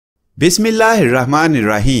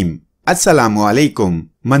बिस्मिल्लाहिर्रहमानिर्रहीम। अस्सलामुअलैकुम।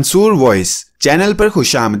 Mansoor voice channel पर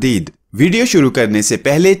खुशामदीद। वीडियो शुरू करने से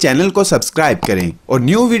पहले चैनल को सब्सक्राइब करें और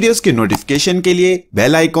न्यू वीडियोस के नोटिफिकेशन के लिए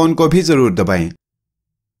बेल आइकॉन को भी जरूर दबाएं।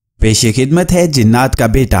 पेशे खिदमत है जिन्नात का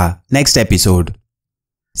बेटा। Next episode.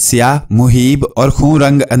 स्याह, मुहीब और खून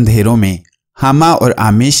रंग अंधेरों में हामा और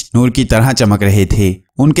आमिश नूर की तरह चमक रहे थे।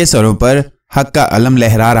 उनके सरों पर हक का अलम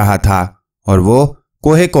लहरा रहा था और वो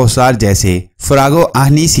कोहे कोसार जैसे फरागो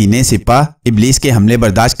आहनी सीने सिपा इबलीस के हमले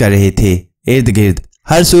बर्दाश्त कर रहे थे। इर्द गिर्द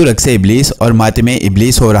हर सू रक्स इबलीस और मातमे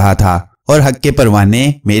इबलीस हो रहा था और हक के परवाने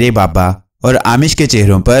मेरे बाबा और आमिश के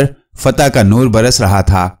चेहरों पर फतह का नूर बरस रहा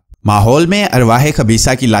था। माहौल में अरवाह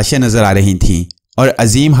खबीसा की लाशें नजर आ रही थीं और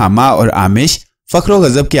अजीम हामा और आमिश फख्र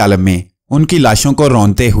गजब के आलम में उनकी लाशों को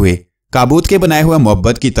रौंदते हुए काबूत के बनाए हुए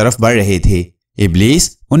मोहब्बत की तरफ बढ़ रहे थे।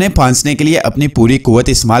 इबलीस उन्हें फांसने के लिए अपनी पूरी कुव्वत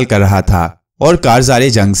इस्तेमाल कर रहा था और कारज़ारे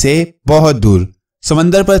जंग से बहुत दूर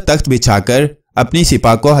समंदर पर तख्त बिछाकर अपनी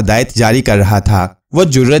सिपा को हदायत जारी कर रहा था। वो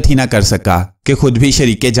जुर्रत ही ना कर सका कि खुद भी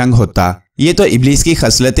शरीके जंग होता। ये तो इबलीस की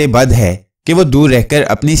खसलत बद है कि वो दूर रहकर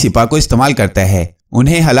अपनी सिपा को इस्तेमाल करता है,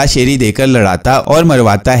 उन्हें हलाशेरी देकर लड़ाता और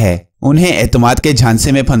मरवाता है, उन्हें एतमाद के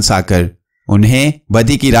झांसे में फंसाकर, उन्हें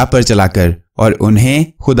बदी की राह पर चलाकर और उन्हें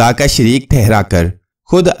खुदा का शरीक ठहराकर,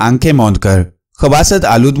 खुद आंखें मौंद कर खबासत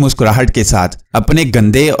आलूद मुस्कुराहट के साथ अपने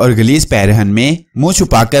गंदे और गलीज पैरहन में मुंह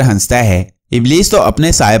छुपाकर हंसता है। इबलीस तो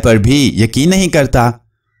अपने साये पर भी यकीन नहीं करता।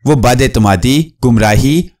 वो बदएतमादी,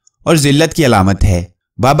 गुमराही और जिल्लत की अलामत है।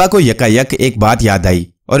 बाबा को यकायक एक बात याद आई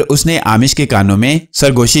और उसने आमिश के कानों में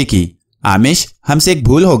सरगोशी की। आमिश, हमसे एक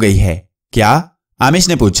भूल हो गई है। क्या? आमिश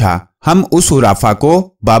ने पूछा। हम उस हुराफा को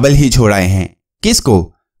बाबल ही छोड़ाए हैं।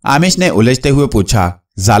 किसको? आमिश ने उलझते हुए पूछा।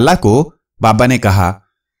 ज़ाला को, बाबा ने कहा।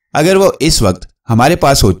 अगर वो इस वक्त हमारे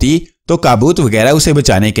पास होती तो काबूत वगैरह उसे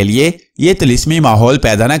बचाने के लिए ये तिलिस्मी माहौल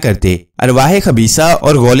पैदा न करते। अरवाह खबीसा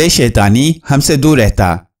और गोले शैतानी हमसे दूर रहता।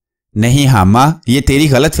 नहीं हामा, ये तेरी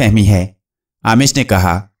गलत फहमी है, आमिश ने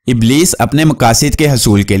कहा। इबलीस अपने मकासिद के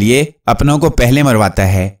हसूल के लिए अपनों को पहले मरवाता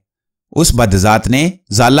है। उस बदजात ने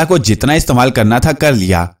ज़ाला को जितना इस्तेमाल करना था कर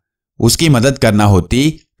लिया। उसकी मदद करना होती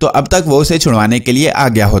तो अब तक वो उसे छुड़वाने के लिए आ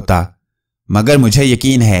गया होता। मगर मुझे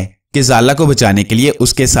यकीन है कि ज़ाला को बचाने के लिए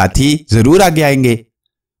उसके साथी जरूर आगे आएंगे,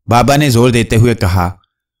 बाबा ने जोर देते हुए कहा।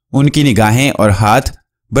 उनकी निगाहें और हाथ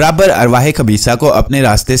बराबर अरवाह खबीसा को अपने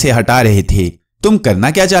रास्ते से हटा रहे थे। तुम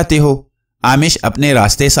करना क्या चाहते हो? आमिश अपने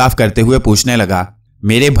रास्ते साफ करते हुए पूछने लगा।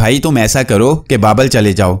 मेरे भाई, तुम ऐसा करो कि बाबल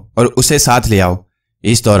चले जाओ और उसे साथ ले आओ।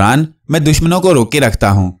 इस दौरान मैं दुश्मनों को रोक के रखता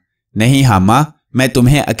हूं। नहीं हामा, मैं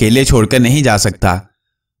तुम्हें अकेले छोड़कर नहीं जा सकता।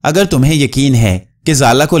 अगर तुम्हें यकीन है कि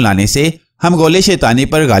ज़ाला को लाने से हम गोले शैतानी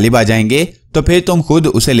पर गालिब आ जाएंगे तो फिर तुम खुद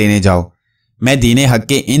उसे लेने जाओ। मैं दीने हक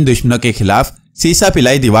के इन दुश्मनों के खिलाफ सीसा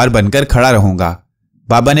पिलाई दीवार बनकर खड़ा रहूंगा।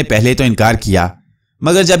 बाबा ने पहले तो इनकार किया,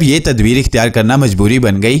 मगर जब ये तदबीर इख्तियार करना मजबूरी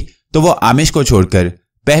बन गई तो वो आमिश को छोड़कर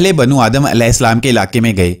पहले बनु आदम अलैहिस्सलाम के इलाके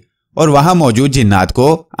में गए और वहां मौजूद जिन्नात को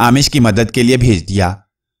आमिश की मदद के लिए भेज दिया।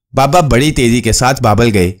 बाबा बड़ी तेजी के साथ बाबल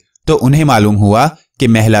गए तो उन्हें मालूम हुआ कि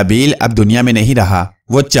हबील अब दुनिया में नहीं रहा।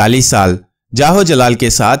 वो 40 साल जाहो जलाल के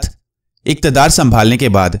साथ इक्तदार संभालने के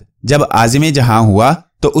बाद जब आज़िम जहां हुआ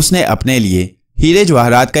तो उसने अपने लिए हीरे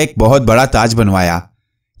जवाहरात का एक बहुत बड़ा ताज बनवाया।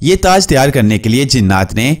 ये ताज तैयार करने के लिए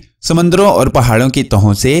जिन्नात ने समंदरों और पहाड़ों की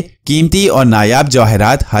तहों से कीमती और नायाब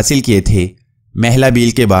जवाहरात हासिल किए थे।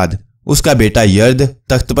 हबील के बाद उसका बेटा यर्द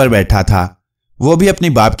तख्त पर बैठा था। वो भी अपने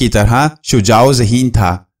बाप की तरह शुजाओ ज़हीन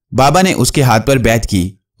था। बाबा ने उसके हाथ पर बैत की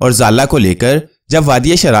और ज़ाला को लेकर जब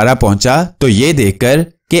वादिय शरारा पहुंचा तो ये देखकर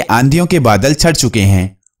कि आंधियों के बादल छट चुके हैं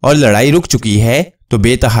और लड़ाई रुक चुकी है तो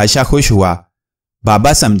बेतहाशा खुश हुआ।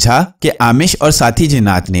 बाबा समझा कि आमिश और साथी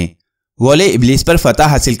जिन्नात ने गोले इबलीस पर फतह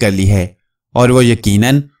हासिल कर ली है और वो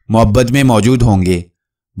यकीनन मोहब्बत में मौजूद होंगे।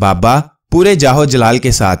 बाबा पूरे जाहो जलाल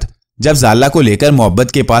के साथ जब ज़ाला को लेकर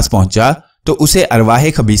मोहब्बत के पास पहुंचा तो उसे अरवाह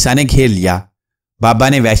खबीसा ने घेर लिया। बाबा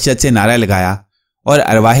ने वहशत से नारा लगाया और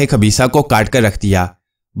अरवाह खबीसा को काट कर रख दिया।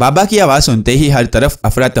 बाबा की आवाज़ सुनते ही हर तरफ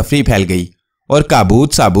अफरा तफरी फैल गई और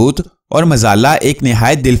काबूत, साबूत और मजाला एक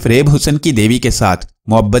निहायत दिलफरेब हुस्न की देवी के साथ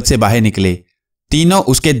मोहब्बत से बाहर निकले। तीनों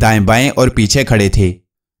उसके दाएं बाएं और पीछे खड़े थे।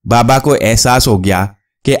 बाबा को एहसास हो गया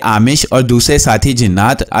कि आमिश और दूसरे साथी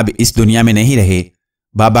जिन्नात अब इस दुनिया में नहीं रहे।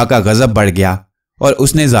 बाबा का गजब बढ़ गया और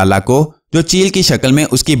उसने ज़ाला को, जो चील की शक्ल में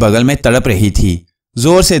उसकी बगल में तड़प रही थी,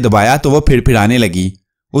 जोर से दबाया तो वो फिरफिराने लगी।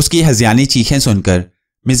 उसकी हज़ियानी चीखें सुनकर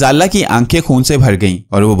मिज़ाला की आंखें खून से भर गईं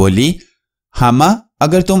और वो बोली, हामा,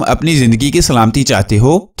 अगर तुम अपनी जिंदगी की सलामती चाहते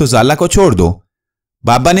हो तो ज़ाला को छोड़ दो।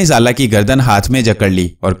 बाबा ने ज़ाला की गर्दन हाथ में जकड़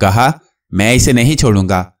ली और कहा, मैं इसे नहीं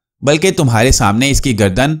छोड़ूंगा, बल्कि तुम्हारे सामने इसकी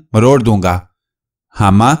गर्दन मरोड़ दूंगा।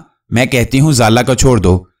 हामा, मैं कहती हूं ज़ाला को छोड़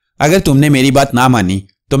दो। अगर तुमने मेरी बात ना मानी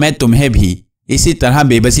تو میں تمہیں بھی اسی طرح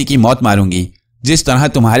بے بسی کی موت ماروں گی جس طرح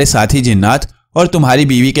تمہارے ساتھی جنات اور تمہاری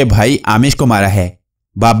بیوی کے بھائی آمش کو مارا ہے۔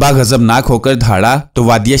 بابا غضبناک ہو کر دھاڑا تو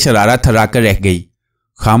وادی شرارہ تھرا کر رہ گئی۔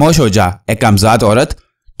 خاموش ہو جا اے کمزاد عورت،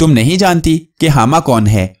 تم نہیں جانتی کہ ہاما کون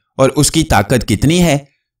ہے اور اس کی طاقت کتنی ہے؟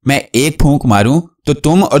 میں ایک پھونک ماروں تو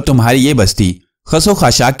تم اور تمہاری یہ بستی خس و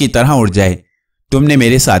خاشاک کی طرح اڑ جائے۔ تم نے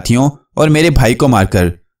میرے ساتھیوں اور میرے بھائی کو مار کر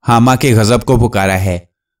ہاما کے غضب کو پکارا ہے۔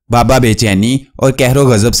 بابا بے چینی اور قہر و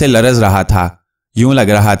غضب سے لرز رہا تھا۔ یوں لگ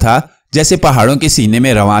رہا تھا جیسے پہاڑوں کے سینے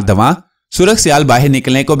میں رواں دواں سرخ سیال باہر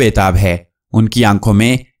نکلنے کو بےتاب ہے۔ ان کی آنکھوں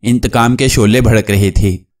میں انتقام کے شعلے بھڑک رہے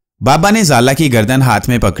تھے۔ بابا نے زالہ کی گردن ہاتھ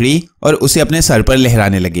میں پکڑی اور اسے اپنے سر پر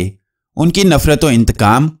لہرانے لگے۔ ان کی نفرت و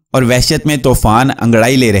انتقام اور وحشت میں طوفان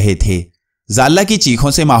انگڑائی لے رہے تھے۔ زالہ کی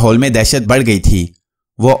چیخوں سے ماحول میں دہشت بڑھ گئی تھی۔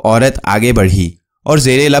 وہ عورت آگے بڑھی اور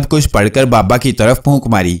زیر لب کچھ پڑھ کر بابا کی طرف پھونک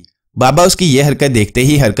ماری۔ بابا اس کی یہ حرکت دیکھتے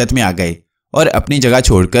ہی حرکت میں آ گئے اور اپنی جگہ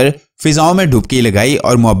چھوڑ کر فضاؤں میں ڈبکی لگائی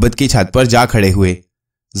اور محبت کی چھت پر جا کھڑے ہوئے۔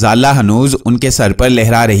 زالہ ہنوز ان کے سر پر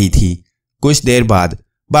لہرا رہی تھی۔ کچھ دیر بعد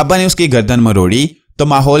بابا نے اس کی گردن مروڑی تو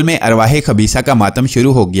ماحول میں ارواح خبیثہ کا ماتم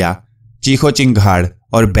شروع ہو گیا۔ چیخو چنگھاڑ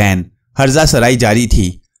اور بین ہرزہ سرائی جاری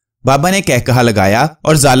تھی۔ بابا نے کہکہا لگایا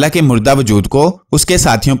اور زالہ کے مردہ وجود کو اس کے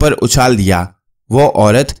ساتھیوں پر اچھال دیا۔ وہ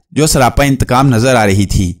عورت جو سراپا انتقام نظر آ رہی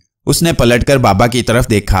تھی، اس نے پلٹ کر بابا کی طرف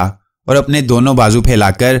دیکھا اور اپنے دونوں بازو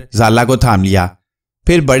پھیلا کر زالہ کو تھام لیا۔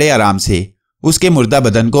 پھر بڑے آرام سے اس کے مردہ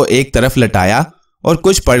بدن کو ایک طرف لٹایا اور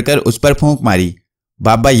کچھ پڑھ کر اس پر پھونک ماری۔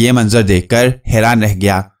 بابا یہ منظر دیکھ کر حیران رہ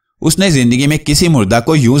گیا۔ اس نے زندگی میں کسی مردہ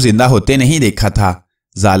کو یوں زندہ ہوتے نہیں دیکھا تھا۔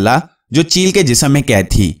 زالہ جو چیل کے جسم میں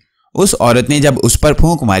قید تھی، اس عورت نے جب اس پر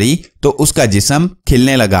پھونک ماری تو اس کا جسم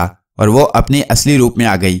کھلنے لگا اور وہ اپنے اصلی روپ میں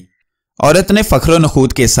آ گئی۔ عورت نے فخر و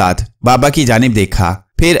نخوت کے ساتھ بابا کی جانب دیکھا،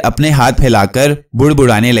 پھر اپنے ہاتھ پھیلا کر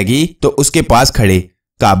بڑبڑانے لگی تو اس کے پاس کھڑے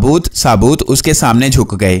کابوت ثابوت اس کے سامنے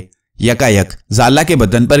جھک گئے۔ یکایک زالہ کے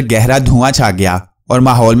بدن پر گہرا دھواں چھا گیا اور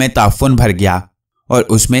ماحول میں تعفن بھر گیا اور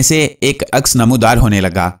اس میں سے ایک عکس نمودار ہونے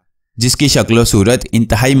لگا جس کی شکل و صورت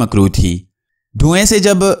انتہائی مکروہ تھی۔ دھوئیں سے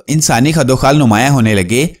جب انسانی خدوخال نمایاں ہونے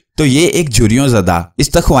لگے تو یہ ایک جھریوں زدہ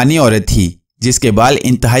استخوانی عورت تھی جس کے بال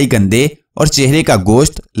انتہائی گندے اور چہرے کا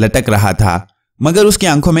گوشت لٹک رہا تھا، مگر اس کی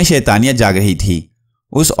آنکھوں میں شیطانیت جاگ رہی تھی۔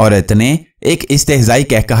 اس عورت نے ایک استہزائی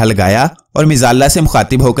کہکہا لگایا اور مزالہ سے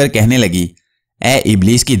مخاطب ہو کر کہنے لگی، اے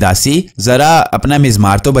ابلیس کی داسی، ذرا اپنا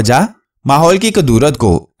مزمار تو بجا، ماحول کی کدورت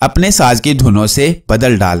کو اپنے ساز کی دھنوں سے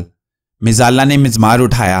بدل ڈال۔ مزالہ نے مزمار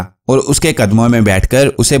اٹھایا اور اس کے قدموں میں بیٹھ کر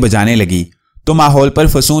اسے بجانے لگی تو ماحول پر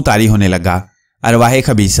فسوں طاری ہونے لگا۔ ارواح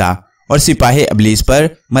خبیثہ اور سپاہ ابلیس پر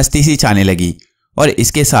مستی سی چھانے لگی اور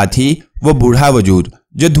اس کے ساتھ ہی وہ بوڑھا وجود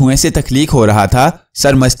جو دھوئیں سے تخلیق ہو رہا تھا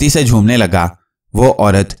سرمستی سے جھومنے لگا۔ وہ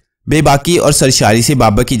عورت بے باکی اور سرشاری سے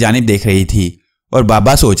بابا کی جانب دیکھ رہی تھی اور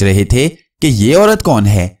بابا سوچ رہے تھے کہ یہ عورت کون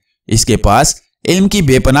ہے؟ اس کے پاس علم کی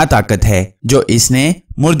بے پناہ طاقت ہے جو اس نے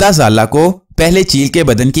مردہ زالہ کو پہلے چیل کے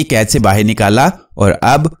بدن کی قید سے باہر نکالا اور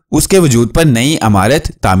اب اس کے وجود پر نئی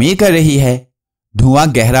عمارت تعمیر کر رہی ہے۔ دھواں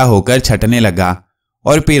گہرا ہو کر چھٹنے لگا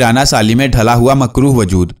اور پیرانہ سالی میں ڈھلا ہوا مکروہ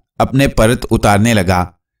وجود اپنے پرت اتارنے لگا۔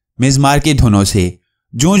 مزمار کی دھنوں سے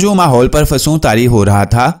جوں جوں ماحول پر فسوں طاری ہو رہا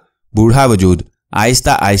تھا، بوڑھا وجود آہستہ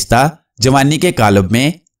آہستہ جوانی کے قالب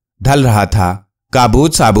میں ڈھل رہا تھا۔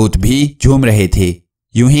 کابوت ثابوت بھی جھوم رہے تھے۔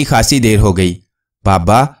 یوں ہی خاصی دیر ہو گئی۔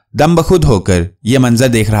 بابا دم بخود ہو کر یہ منظر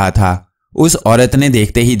دیکھ رہا تھا۔ اس عورت نے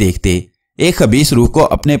دیکھتے ہی دیکھتے ایک خبیث روح کو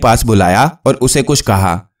اپنے پاس بلایا اور اسے کچھ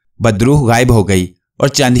کہا۔ بدروح غائب ہو گئی اور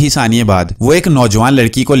چند ہی ثانیے بعد وہ ایک نوجوان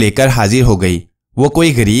لڑکی کو لے کر حاضر ہو گئی۔ وہ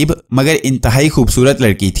کوئی غریب مگر انتہائی خوبصورت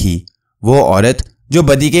لڑکی تھی۔ وہ عورت جو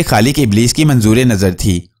بدی کے خالق ابلیس کی منظور نظر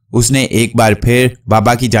تھی۔ اس نے ایک بار پھر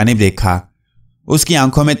بابا کی جانب دیکھا۔ اس کی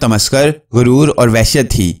آنکھوں میں تمسخر، غرور اور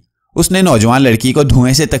وحشت تھی۔ اس نے نوجوان لڑکی کو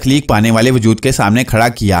دھوئیں سے تخلیق پانے والے وجود کے سامنے کھڑا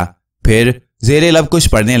کیا، پھر زیر لب کچھ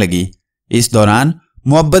پڑھنے لگی۔ اس دوران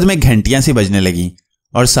محبت میں گھنٹیاں سی بجنے لگیں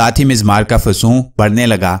اور ساتھ ہی مزمار کا فسوں بڑھنے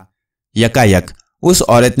لگا۔ یکایک اس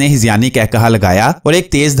عورت نے ہذیانی کہکہا لگایا اور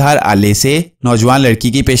ایک تیز دھار آلے سے نوجوان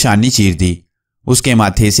لڑکی کی پیشانی چیر دی۔ اس کے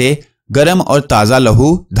ماتھے سے گرم اور تازہ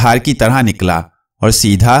لہو دھار کی طرح نکلا اور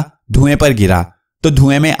سیدھا دھوئیں پر گرا تو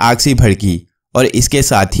دھوئیں میں آگ سی بھڑکی اور اس کے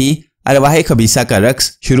ساتھ ہی ارواح خبیثہ کا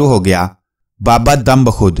رقص شروع ہو گیا۔ بابا دم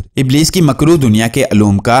بخود ابلیس کی مکروہ دنیا کے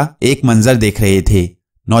علوم کا ایک منظر دیکھ رہے تھے۔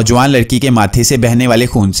 نوجوان لڑکی کے ماتھے سے بہنے والے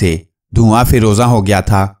خون سے دھواں فیروزہ ہو گیا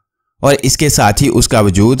تھا اور اس کے ساتھ ہی اس کا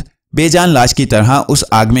وجود بے جان لاش کی طرح اس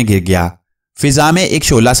آگ میں گر گیا۔ فضا میں ایک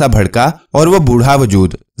شعلہ سا بھڑکا اور وہ بوڑھا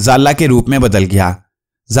وجود زالہ کے روپ میں بدل گیا۔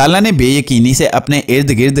 زالہ نے بے یقینی سے اپنے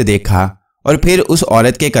ارد گرد دیکھا اور پھر اس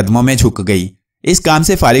عورت کے قدموں میں جھک گئی۔ اس کام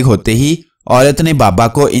سے فارغ ہوتے ہی عورت نے بابا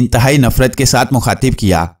کو انتہائی نفرت کے ساتھ مخاطب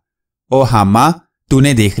کیا، او ہاما،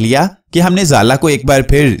 तूने देख लिया कि हमने ज़ाला को एक बार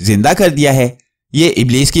फिर जिंदा कर दिया है। ये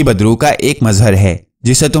इब्लीस की बदरू का एक मजहर है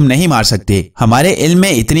जिसे तुम नहीं मार सकते। हमारे इल्म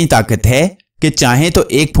में इतनी ताकत है कि चाहें तो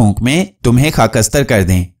एक फूंक में तुम्हें खाकस्तर कर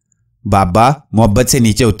दें। बाबा मोहब्बत से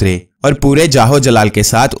नीचे उतरे और पूरे जाहो जलाल के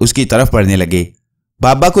साथ उसकी तरफ बढ़ने लगे।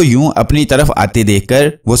 बाबा को यूं अपनी तरफ आते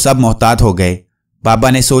देखकर वो सब मोहतात हो गए। बाबा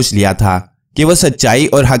ने सोच लिया था कि वो सच्चाई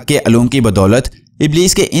और हक के अलूम की बदौलत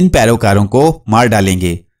इब्लीस के इन पैरोकारों को मार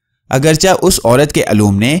डालेंगे। अगरचा उस औरत के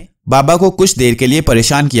अलूम ने बाबा को कुछ देर के लिए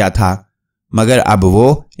परेशान किया था, मगर अब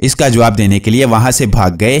वो इसका जवाब देने के लिए वहां से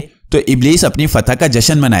भाग गए तो इब्लीस अपनी फतह का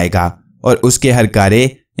जश्न मनाएगा और उसके हर कारे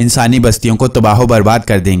इंसानी बस्तियों को तबाह बर्बाद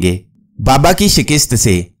कर देंगे। बाबा की शिकस्त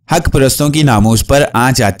से हक परस्तों की नामूस पर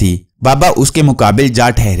आंच आती। बाबा उसके मुकाबिल जा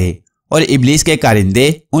ठहरे और इब्लीस के कारिंदे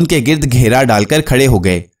उनके गिर्द घेरा डालकर खड़े हो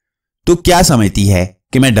गए। तू क्या समझती है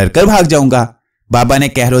कि मैं डरकर भाग जाऊंगा? बाबा ने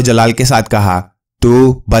कहरो जलाल के साथ कहा।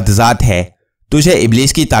 तू बदजात है, तुझे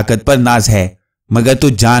इब्लीस की ताकत पर नाज है, मगर तू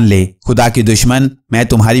जान ले खुदा की दुश्मन मैं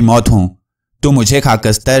तुम्हारी मौत हूं। तू मुझे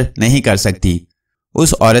खाकस्तर नहीं कर सकती।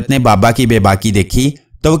 उस औरत ने बाबा की बेबाकी देखी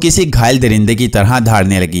तो वो किसी घायल दरिंदे की तरह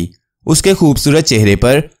धाड़ने लगी। उसके खूबसूरत चेहरे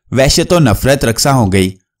पर वहशत और नफरत रक्सा हो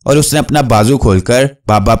गई और उसने अपना बाजू खोलकर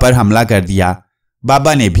बाबा पर हमला कर दिया।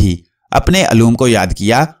 बाबा ने भी अपने अलूम को याद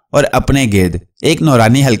किया और अपने गिर्द एक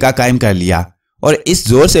नौरानी हल्का कायम कर लिया और इस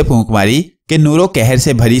जोर से फूंक मारी कि नूरो कहर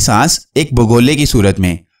से भरी सांस एक बगोले की सूरत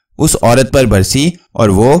में उस औरत पर बरसी और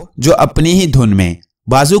वो जो अपनी ही धुन में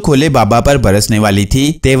बाजू खोले बाबा पर बरसने वाली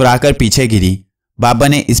थी तेवराकर पीछे गिरी। बाबा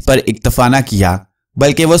ने इस पर इक्तफा न किया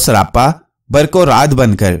बल्कि वो सरापा बरको रात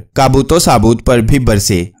बनकर काबूतो साबूत पर भी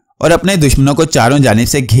बरसे और अपने दुश्मनों को चारों जानिब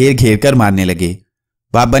से घेर घेर कर मारने लगे।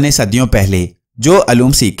 बाबा ने सदियों पहले जो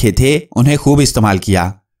अलूम सीखे थे उन्हें खूब इस्तेमाल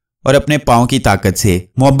किया और अपने पांव की ताकत से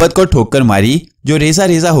मोहब्बत को ठोकर मारी जो रेजा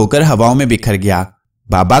रेजा होकर हवाओं में बिखर गया।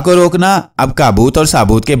 बाबा को रोकना अब काबूत और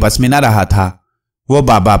साबूत के बस में न रहा था। वो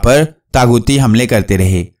बाबा पर तागूती हमले करते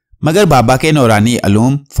रहे, मगर बाबा के नौरानी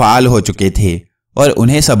अलूम फाल हो चुके थे और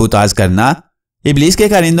उन्हें सबूताज करना इब्लीस के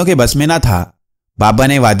कारिंदों के बस में न था। बाबा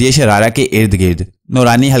ने वादिय शरारा के इर्द गिर्द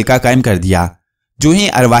नौरानी हल्का कायम कर दिया। जो ही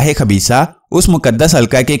अरवाह खबीसा उस मुकद्दस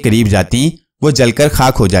हल्का के करीब जाती वो जलकर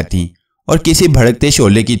खाक हो जाती और किसी भड़कते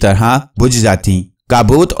शोले की तरह बुझ जाती।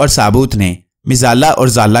 काबूत और साबूत ने मिजाला और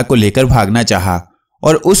जाला को लेकर भागना चाहा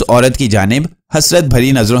और उस औरत की जानिब हसरत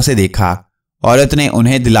भरी नजरों से देखा। औरत ने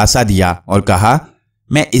उन्हें दिलासा दिया और कहा,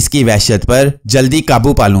 मैं इसकी वहशत पर जल्दी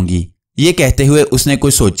काबू पालूंगी। ये कहते हुए उसने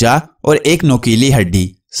कुछ सोचा और एक नोकीली हड्डी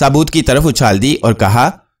साबूत की तरफ उछाल दी और कहा,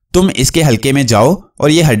 तुम इसके हल्के में जाओ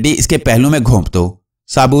और ये हड्डी इसके पहलू में घोंप दो।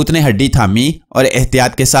 साबूत ने हड्डी थामी और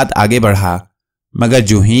एहतियात के साथ आगे बढ़ा, मगर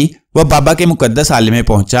जो ही वह बाबा के मुकद्दस आले में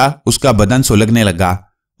पहुंचा उसका बदन सुलगने लगा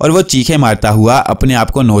और वो चीखें मारता हुआ अपने आप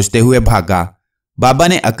को नोचते हुए भागा। बाबा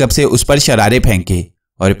ने अकब से उस पर शरारे फेंके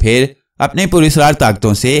और फिर अपने पुरस्कार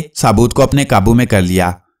ताकतों से साबूत को अपने काबू में कर लिया।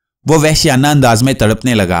 वो वहशियाना अंदाज में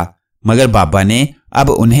तड़पने लगा, मगर बाबा ने अब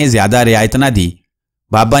उन्हें ज्यादा रियायत न दी।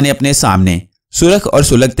 बाबा ने अपने सामने सुरख और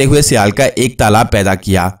सुलगते हुए सियाल का एक तालाब पैदा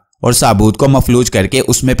किया और साबूत को मफलूज करके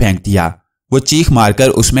उसमें फेंक दिया। वो चीख मारकर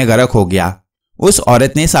उसमें गरक हो गया। उस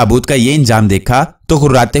औरत ने साबूत का ये इंजाम देखा तो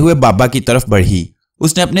घुर्राते हुए बाबा की तरफ बढ़ी।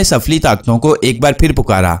 उसने अपने सफली ताकतों को एक बार फिर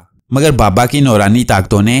पुकारा, मगर बाबा की नौरानी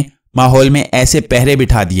ताकतों ने माहौल में ऐसे पहरे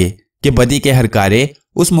बिठा दिए कि बदी के हर कारे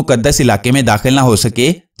उस मुकद्दस इलाके में दाखिल ना हो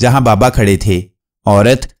सके जहां बाबा खड़े थे।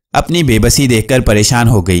 औरत अपनी बेबसी देखकर परेशान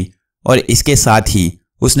हो गई और इसके साथ ही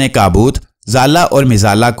उसने काबूत, जाला और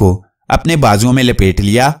मिजाला को अपने बाजुओं में लपेट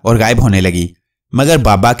लिया और गायब होने लगी। मगर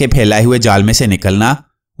बाबा के फैलाए हुए जाल में से निकलना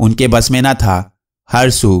उनके बस में न था। हर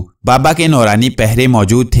सू बाबा के नौरानी पहरे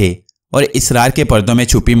मौजूद थे और इसरार के पर्दों में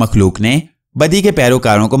छुपी मखलूक ने बदी के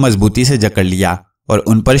पैरोकारों को मजबूती से जकड़ लिया और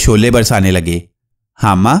उन पर शोले बरसाने लगे।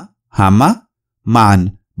 हामा हामा मान।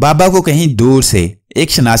 बाबा को कहीं दूर से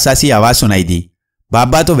एक शनासा सी आवाज सुनाई दी।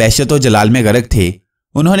 बाबा तो वहशत और जलाल में गरक थे।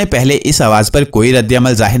 उन्होंने पहले इस आवाज पर कोई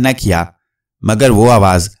रद्द-ए-अमल जाहिर न किया, मगर वो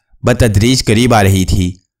आवाज बतदरीज करीब आ रही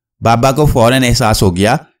थी। बाबा को फौरन एहसास हो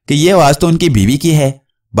गया कि ये आवाज तो उनकी बीवी की है।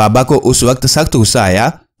 बाबा को उस वक्त सख्त गुस्सा आया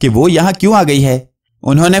कि वो यहाँ क्यों आ गई है।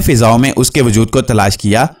 उन्होंने फिजाओं में उसके वजूद को तलाश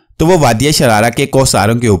किया तो वो वादिय शरारा के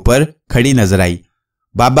कोसारों के ऊपर खड़ी नजर आई।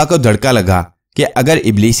 बाबा को धड़का लगा कि अगर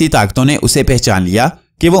इब्लीसी ताकतों ने उसे पहचान लिया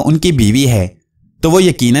कि वो उनकी बीवी है तो वो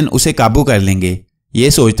यकीनन उसे काबू कर लेंगे।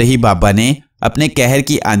 ये सोचते ही बाबा ने अपने कहर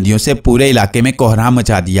की आंधियों से पूरे इलाके में कोहराम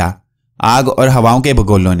मचा दिया। आग और हवाओं के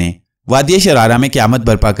भगोलों ने वादिय शरारा में क़यामत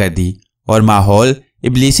बर्पा कर दी और माहौल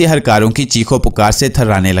इब्लीसी हरकारों की चीखों पुकार से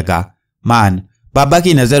थर्राने लगा। मान। बाबा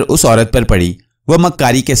की नजर उस औरत पर पड़ी। वह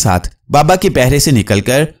मक्कारी के साथ बाबा के पहरे से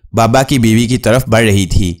निकलकर बाबा की बीवी की तरफ बढ़ रही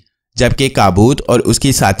थी, जबकि काबूत और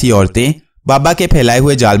उसकी साथी औरतें बाबा के फैलाए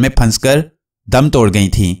हुए जाल में फंस कर दम तोड़ गई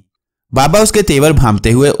थीं। बाबा उसके तेवर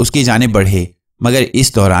भांपते हुए उसकी जानिब बढ़े, मगर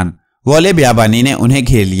इस दौरान गौले बियाबानी ने उन्हें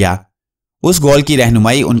घेर लिया। उस गौल की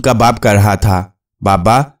रहनुमाई उनका बाप कर रहा था।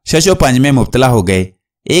 बाबा शशोपंज में मुब्तला हो गए।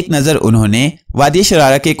 एक नज़र उन्होंने वादी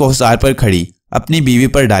शरारा के कोहसार पर खड़ी अपनी बीवी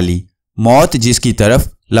पर डाली, मौत जिसकी तरफ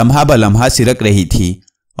लम्हा ब लम्हा सिरक रही थी,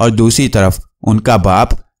 और दूसरी तरफ उनका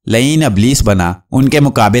बाप लईन अबलीस बना उनके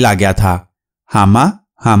मुकाबिल आ गया था। हामा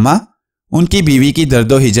हामा, उनकी बीवी की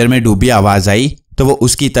दर्दो हिजर में डूबी आवाज आई तो वो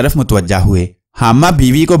उसकी तरफ मुतवज्जा हुए। हामा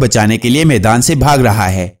बीवी को बचाने के लिए मैदान से भाग रहा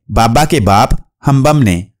है। बाबा के बाप हम्बम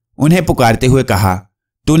ने उन्हें पुकारते हुए कहा,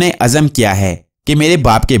 तूने अज़म किया है कि मेरे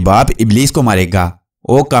बाप के बाप इबलीस को मारेगा।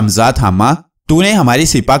 ओ कमजात हामा, तूने हमारी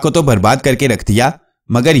सिपा को तो बर्बाद करके रख दिया,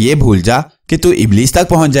 मगर ये भूल जा कि तू इबलीस तक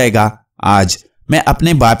पहुंच जाएगा। आज मैं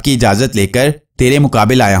अपने बाप की इजाजत लेकर तेरे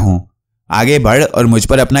मुकाबिल आया हूं। आगे बढ़ और मुझ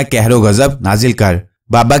पर अपना कहरो गजब नाजिल कर।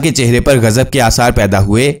 बाबा के चेहरे पर गजब के आसार पैदा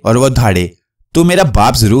हुए और वो धाड़े, तू मेरा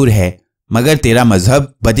बाप जरूर है, मगर तेरा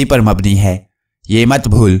मजहब बदी पर मबनी है। ये मत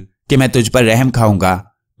भूल कि मैं तुझ पर रहम खाऊंगा।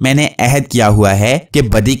 मैंने अहद किया हुआ है कि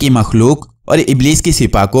बदी की मखलूक और इबलीस की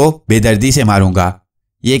सिपा को बेदर्दी से मारूंगा।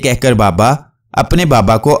 ये कहकर बाबा अपने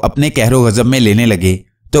बाबा को अपने कहरो गजब में लेने लगे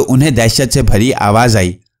तो उन्हें दहशत से भरी आवाज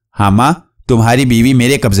आई, हामा तुम्हारी बीवी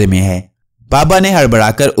मेरे कब्जे में है। बाबा ने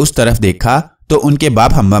हड़बड़ाकर उस तरफ देखा तो उनके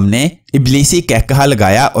बाप हम्बम ने इबलीसी कहकहा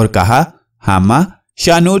लगाया और कहा, हामा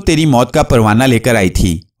शानूर तेरी मौत का परवाना लेकर आई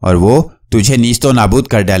थी और वो तुझे नीस्तो नाबूद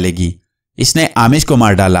कर डालेगी। इसने आमिश को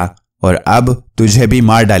मार डाला और अब तुझे भी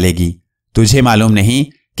मार डालेगी। तुझे मालूम नहीं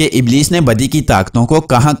कि इबलीस ने बदी की ताकतों को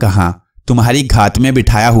कहां कहां तुम्हारी घात में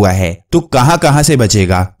बिठाया हुआ है। तू कहां कहां से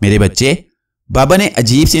बचेगा मेरे बच्चे। बाबा ने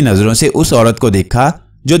अजीब सी नजरों से उस औरत को देखा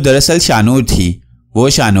जो दरअसल शानूर थी, वो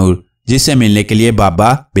शानूर जिससे मिलने के लिए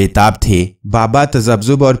बाबा बेताब थे। बाबा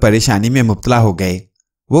तजब्जुब और परेशानी में मुब्तला हो गए।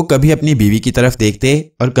 वो कभी अपनी बीवी की तरफ देखते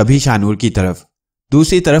और कभी शानूर की तरफ।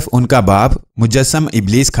 दूसरी तरफ उनका बाप मुजस्सम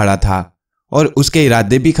इबलीस खड़ा था और उसके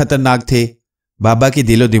इरादे भी खतरनाक थे। बाबा की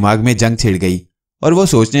दिलो दिमाग में जंग छिड़ गई और वो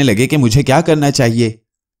सोचने लगे कि मुझे क्या करना चाहिए।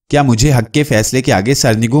 क्या मुझे हक के फैसले के आगे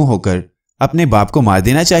सरनिगू होकर अपने बाप को मार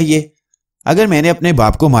देना चाहिए? अगर मैंने अपने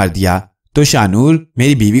बाप को मार दिया तो शानूर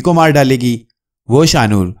मेरी बीवी को मार डालेगी। वो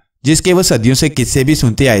शानूर जिसके वो सदियों से किस्से भी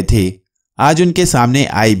सुनते आए थे, आज उनके सामने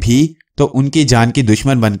आई भी तो उनकी जान की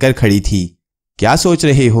दुश्मन बनकर खड़ी थी। क्या सोच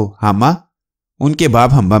रहे हो हामा? उनके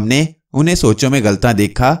बाप हम्बम ने उन्हें सोचों में गलता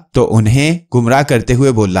देखा तो उन्हें गुमराह करते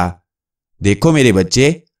हुए बोला, देखो मेरे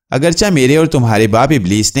बच्चे, अगरचा मेरे और तुम्हारे बाप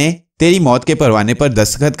इबलीस ने तेरी मौत के परवाने पर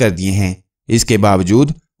दस्तखत कर दिए हैं, इसके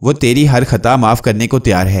बावजूद वो तेरी हर खता माफ करने को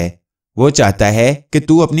तैयार है। वो चाहता है कि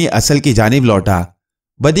तू अपनी असल की जानिब लौटा।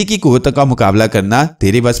 बदी की कुव्वत का मुकाबला करना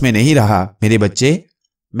तेरे बस में नहीं रहा मेरे बच्चे।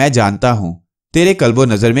 मैं जानता हूं तेरे कल्बो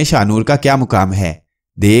नजर में शानूर का क्या मुकाम है।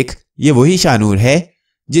 देख, ये वही शानूर है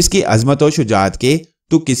जिसकी अजमत और शुजाअत के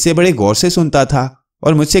तू किस्से बड़े गौर से सुनता था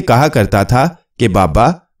और मुझसे कहा करता था कि बाबा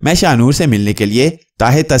मैं शानूर से मिलने के लिए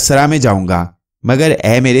ताहे तसरा में जाऊंगा। मगर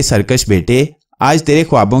ए मेरे सरकश बेटे, आज तेरे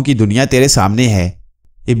ख्वाबों की दुनिया तेरे सामने है।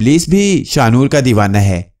 इबलीस भी शानूर का दीवाना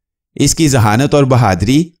है। इसकी जहानत और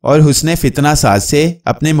बहादुरी और हुस्ने फितना साज से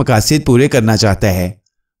अपने मकासद पूरे करना चाहता है।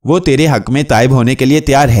 वो तेरे हक में ताइब होने के लिए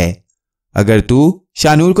तैयार है। अगर तू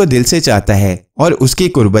शानूर को दिल से चाहता है और उसकी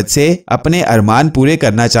कुर्बत से अपने अरमान पूरे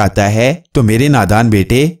करना चाहता है तो मेरे नादान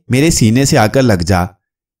बेटे मेरे सीने से आकर लग जा।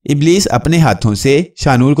 इबलीस अपने हाथों से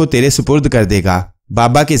शानूर को तेरे सुपुर्द कर देगा।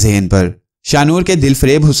 बाबा के जहन पर शानूर के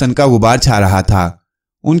दिलफरेब हुस्न का गुबार छा रहा था।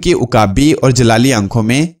 उनकी उकाबी और जलाली आंखों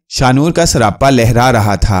में शानूर का सरापा लहरा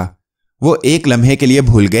रहा था। वो एक लम्हे के लिए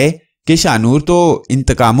भूल गए कि शानूर तो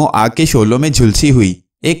इंतकामों आग के शोलों में झुलसी हुई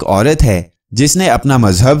एक औरत है जिसने अपना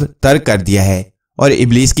मजहब तर्क कर दिया है और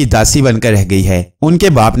इबलीस की दासी बनकर रह गई है। उनके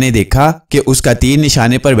बाप ने देखा कि उसका तीर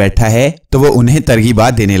निशाने पर बैठा है तो वो उन्हें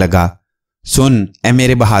तरगीबात देने लगा। सुन ए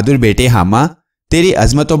मेरे बहादुर बेटे हामा, तेरी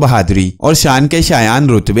अजमत व बहादुरी और शान के शायान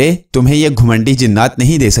रुतबे तुम्हें ये घुमंडी जिन्नात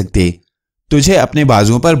नहीं दे सकते। तुझे अपने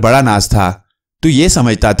बाजुओं पर बड़ा नाज था। तू ये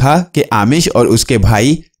समझता था कि आमिश और उसके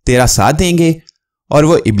भाई तेरा साथ देंगे और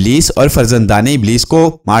वो इबलीस और फर्जंदाने इबलीस को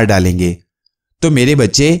मार डालेंगे। तो मेरे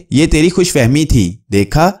बच्चे, ये तेरी खुशफहमी थी।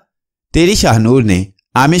 देखा, तेरी शाहनूर ने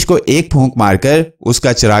आमिश को एक फूंक मारकर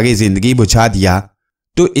उसका चिरागे जिंदगी बुझा दिया।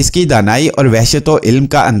 तो इसकी दानाई और वहशत व इल्म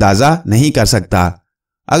का अंदाजा नहीं कर सकता।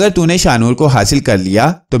 अगर तूने शाहनूर को हासिल कर लिया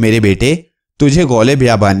तो मेरे बेटे तुझे गौले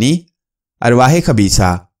बियाबानी, अरवाह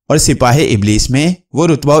खबीसा और सिपाहे इबलीस में वो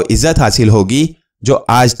रुतबा व इज्जत हासिल होगी जो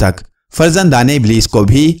आज तक फर्जंदाने इबलीस को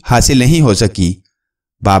भी हासिल नहीं हो सकी।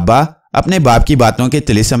 बाबा अपने बाप की बातों के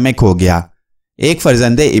तिलिस्म में खो गया। एक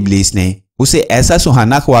फर्जंदे इबलीस ने उसे ऐसा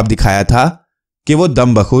सुहाना ख्वाब दिखाया था कि वो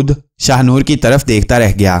दम बखुद शाहनूर की तरफ देखता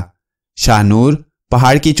रह गया। शाहनूर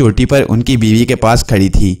पहाड़ की चोटी पर उनकी बीवी के पास खड़ी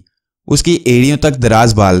थी। उसकी एड़ियों तक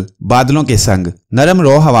दराज बाल बादलों के संग नरम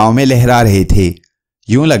रो हवाओं में लहरा रहे थे।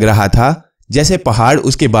 यूं लग रहा था जैसे पहाड़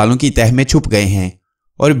उसके बालों की तह में छुप गए हैं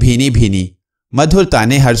और भीनी भीनी मधुर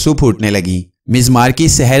ताने हरसू फूटने लगी। मिज़मार की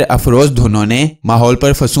सहर अफरोज धुनों ने माहौल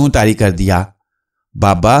पर फसूं तारी कर दिया।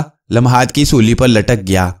 बाबा लम्हात की सूली पर लटक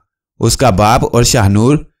गया। उसका बाप और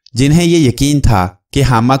शाहनूर, जिन्हें ये यकीन था कि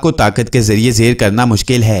हामा को ताकत के जरिए ज़ेर करना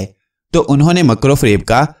मुश्किल है, तो उन्होंने मकरो फ़रेब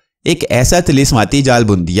का एक ऐसा तिलिस्माती जाल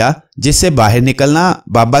बुन दिया जिससे बाहर निकलना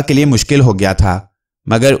बाबा के लिए मुश्किल हो गया था।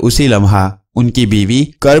 मगर उसी लम्हा उनकी बीवी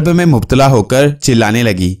कर्ब में मुब्तला होकर चिल्लाने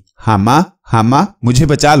लगी, हामा हामा मुझे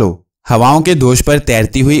बचा लो। हवाओं के दोष पर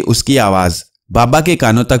तैरती हुई उसकी आवाज़ बाबा के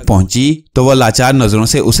कानों तक पहुंची तो वह लाचार नजरों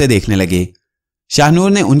से उसे देखने लगे।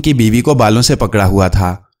 शाहनूर ने उनकी बीवी को बालों से पकड़ा हुआ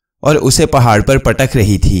था और उसे पहाड़ पर पटक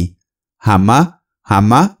रही थी। हामा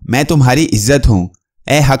हामा मैं तुम्हारी इज्जत हूं,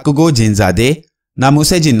 ए हक गो जिनजादे,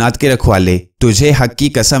 नामूसे जिन्नात के रखवाले, तुझे हक की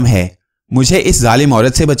कसम है, मुझे इस जालिम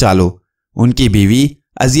औरत से बचा लो। उनकी बीवी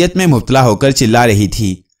अजियत में मुब्तला होकर चिल्ला रही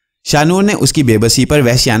थी। शाहनूर ने उसकी बेबसी पर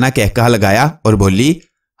वहशियाना कहकहा लगाया और बोली,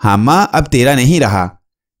 हामा अब तेरा नहीं रहा।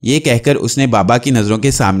 ये कहकर उसने बाबा की नज़रों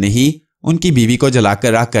के सामने ही उनकी बीवी को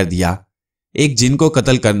जलाकर राख कर दिया। एक जिन को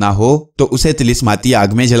कत्ल करना हो तो उसे तिलिस्माती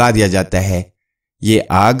आग में जला दिया जाता है। ये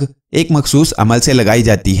आग एक मखसूस अमल से लगाई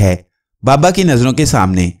जाती है। बाबा की नज़रों के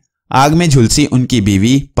सामने आग में झुलसी उनकी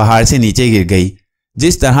बीवी पहाड़ से नीचे गिर गई।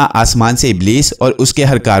 जिस तरह आसमान से इब्लीस और उसके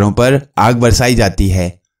हरकारों पर आग बरसाई जाती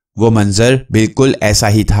है, वो मंजर बिल्कुल ऐसा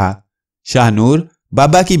ही था। शाहनूर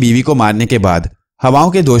बाबा की बीवी को मारने के बाद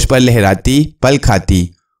हवाओं के दोष पर लहराती, पल खाती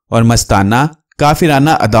और मस्ताना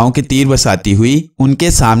काफिराना अदाओं के तीर बसाती हुई उनके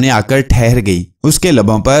सामने आकर ठहर गई। उसके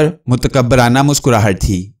लबों पर मुतकब्बराना मुस्कुराहट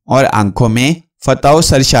थी और आंखों में फतह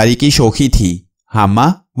सरशारी की शोखी थी।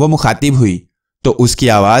 हामा वो मुखातिब हुई तो उसकी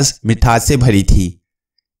आवाज मिठास से भरी थी।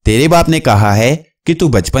 तेरे बाप ने कहा है कि तू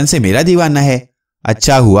बचपन से मेरा दीवाना है।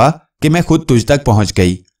 अच्छा हुआ कि मैं खुद तुझ तक पहुंच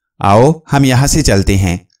गई। आओ हम यहां से चलते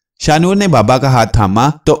हैं। शाहनूर ने बाबा का हाथ थामा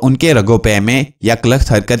तो उनके रगो पै में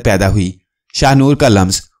यकलख्त हरकत पैदा हुई। शाहनूर का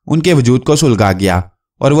लम्स उनके वजूद को सुलगा गया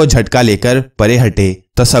और वो झटका लेकर परे हटे।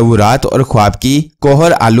 तसव्वुरात और ख्वाब की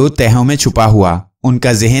कोहर आलूद तहों में छुपा हुआ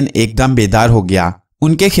उनका जहन एकदम बेदार हो गया।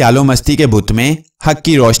 उनके ख्यालों मस्ती के बुत में हक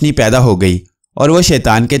की रोशनी पैदा हो गई और वो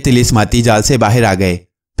शैतान के तिलिस्माती जाल से बाहर आ गए।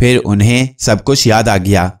 फिर उन्हें सब कुछ याद आ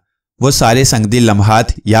गया। वो सारे संगदिल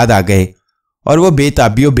लम्हात याद आ गए और वो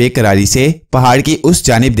बेताबियो बेकरारी से पहाड़ की उस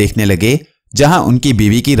जानिब देखने लगे जहां उनकी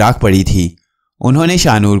बीवी की राख पड़ी थी। उन्होंने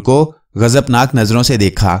शाहनूर को गजबनाक नजरों से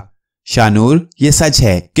देखा। शाहनूर, ये सच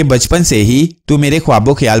है कि बचपन से ही तू मेरे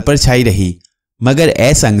ख्वाबों ख्याल पर छाई रही, मगर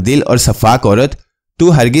ए संगदिल और सफाक औरत, तू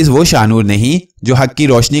हरगिज वो शाहनूर नहीं जो हक की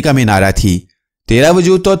रोशनी का मीनारा थी। तेरा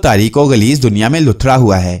वजूद तो तारीक और गलीज दुनिया में लुथरा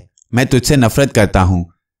हुआ है। मैं तुझसे नफरत करता हूँ।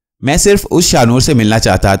 मैं सिर्फ उस शाहनूर से मिलना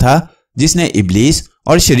चाहता था जिसने इब्लीस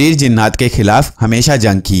और शरीर जिन्नात के खिलाफ हमेशा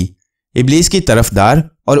जंग की। इब्लीस की तरफदार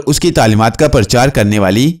और उसकी तालीमात का प्रचार करने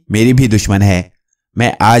वाली मेरी भी दुश्मन है।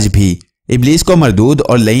 मैं आज भी इब्लीस को मरदूद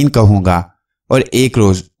और लईन कहूँगा और एक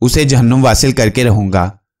रोज़ उसे जहन्नुम वासिल करके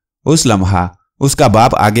रहूँगा। उस लम्हा उसका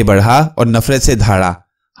बाप आगे बढ़ा और नफरत से धाड़ा,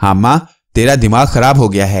 हामा तेरा दिमाग खराब हो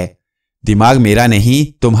गया है। दिमाग मेरा नहीं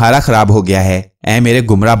तुम्हारा खराब हो गया है। ऐ मेरे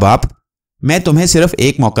गुमराह बाप, मैं तुम्हें सिर्फ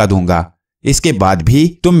एक मौका दूंगा। इसके बाद भी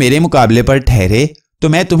तुम मेरे मुकाबले पर ठहरे तो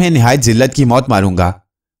मैं तुम्हें निहायत जिल्लत की मौत मारूंगा।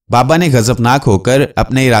 बाबा ने गजबनाक होकर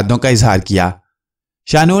अपने इरादों का इजहार किया।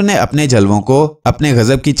 शाहनूर ने अपने जलवों को अपने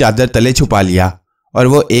गजब की चादर तले छुपा लिया और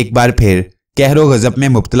वो एक बार फिर कहरो गजब में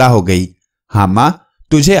मुब्तला हो गई। हामा,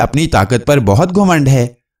 तुझे अपनी ताकत पर बहुत घमंड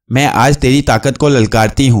है। मैं आज तेरी ताकत को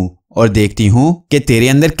ललकारती हूँ और देखती हूँ कि तेरे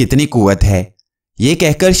अंदर कितनी कुव्वत है। ये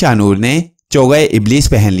कहकर शाहनूर ने चौगाए इब्लीस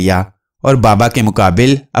पहन लिया और बाबा के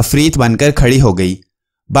मुकाबिल अफरीत बनकर खड़ी हो गई।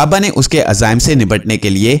 बाबा ने उसके अज़ाइम से निपटने के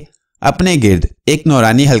लिए अपने गिर्द एक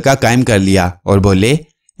नौरानी हल्का कायम कर लिया और बोले,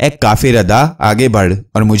 एक काफिर अदा आगे बढ़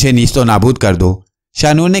और मुझे नीस्तो नाबूद कर दो।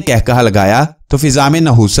 शाहनूर ने कहकहा लगाया तो फिजा में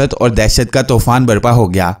नहूसत और दहशत का तूफान बर्पा हो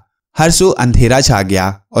गया। हर सू अंधेरा छा गया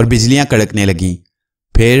और बिजलियां कड़कने लगीं।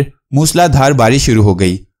 फिर मूसलाधार बारिश शुरू हो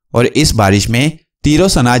गई और इस बारिश में तीरों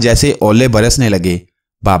सना जैसे ओले बरसने लगे।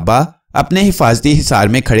 बाबा अपने हिफाजती हिसार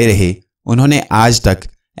में खड़े रहे। उन्होंने आज तक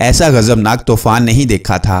ऐसा गजबनाक तूफान नहीं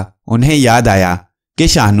देखा था। उन्हें याद आया कि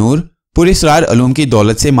शाहनूर पुरिसरार उलूम की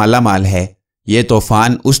दौलत से माला माल है। ये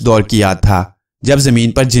तूफान उस दौर की याद था जब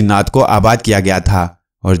जमीन पर जिन्नात को आबाद किया गया था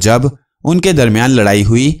और जब उनके दरमियान लड़ाई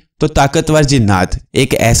हुई तो ताकतवर जिन्नात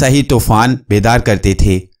एक ऐसा ही तूफान बेदार करते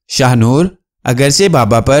थे। शाहनूर अगरचे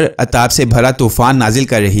बाबा पर अताब से भरा तूफान नाजिल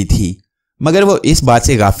कर रही थी, मगर वो इस बात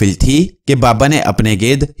से गाफिल थी कि बाबा ने अपने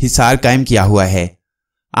गिर्द हिसार कायम किया हुआ है।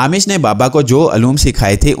 आमिश ने बाबा को जो अलूम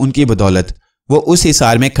सिखाए थे उनकी बदौलत वो उस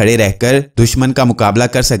हिसार में खड़े रहकर दुश्मन का मुकाबला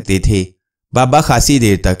कर सकते थे। बाबा खासी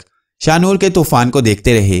देर तक शाहनूर के तूफान को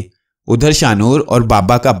देखते रहे। उधर शाहनूर और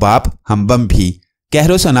बाबा का बाप हमबम भी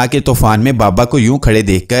कहरो सना के तूफान में बाबा को यूं खड़े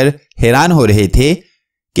देखकर हैरान हो रहे थे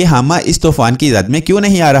कि हामा इस तूफान की जद में क्यों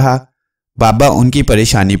नहीं आ रहा। बाबा उनकी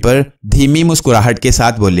परेशानी पर धीमी मुस्कुराहट के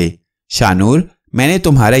साथ बोले, शाहनूर, मैंने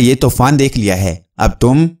तुम्हारा ये तूफान देख लिया है, अब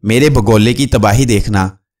तुम मेरे बगोले की तबाही देखना।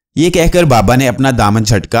 ये कहकर बाबा ने अपना दामन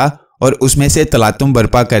झटका और उसमें से तलातुम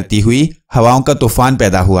बर्पा करती हुई हवाओं का तूफान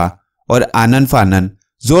पैदा हुआ और आनन फानन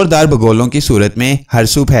जोरदार बगोलों की सूरत में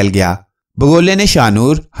हरसू फैल गया। बगोले ने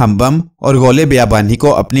शाहनूर, हमबम और गोले बियाबानी को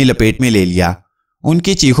अपनी लपेट में ले लिया।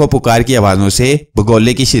 उनकी चीखों पुकार की आवाज़ों से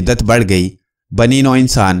बगोले की शिद्दत बढ़ गई। बनी नौ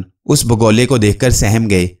इंसान उस बगोले को देखकर सहम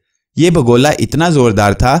गए। ये बगोला इतना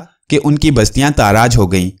जोरदार था कि उनकी बस्तियां ताराज हो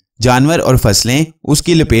गईं। जानवर और फसलें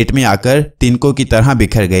उसकी लपेट में आकर तिनकों की तरह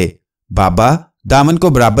बिखर गए। बाबा दामन को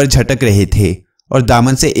बराबर झटक रहे थे और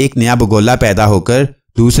दामन से एक नया बगोला पैदा होकर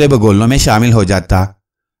दूसरे बगोलों में शामिल हो जाता।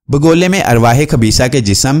 बगोले में अरवाह खबीसा के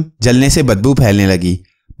जिस्म जलने से बदबू फैलने लगी।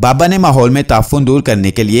 बाबा ने माहौल में ताफुन दूर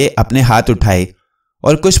करने के लिए अपने हाथ उठाए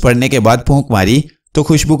और कुछ पड़ने के बाद फूंक मारी तो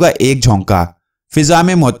खुशबू का एक झोंका फिजा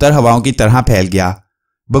में मुअत्तर हवाओं की तरह फैल गया।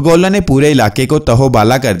 बगोलों ने पूरे इलाके को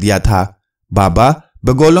तहोबाला कर दिया था। बाबा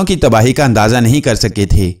बगोलों की तबाही का अंदाजा नहीं कर सके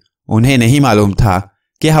थे। उन्हें नहीं मालूम था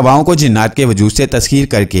कि हवाओं को जिन्नात के वजूद से तस्खीर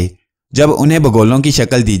करके जब उन्हें बगोलों की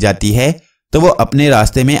शक्ल दी जाती है तो वो अपने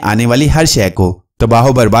रास्ते में आने वाली हर शय को तबाह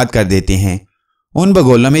बर्बाद कर देते हैं। उन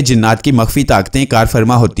बगोलों में जिन्नात की मख्फी ताकतें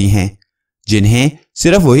कारफरमा होती हैं, जिन्हें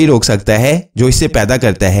सिर्फ वही रोक सकता है जो इससे पैदा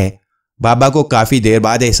करता है। बाबा को काफ़ी देर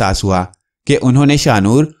बाद एहसास हुआ कि उन्होंने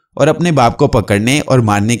शाहनूर और अपने बाप को पकड़ने और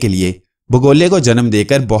मारने के लिए बगोले को जन्म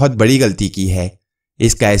देकर बहुत बड़ी गलती की है।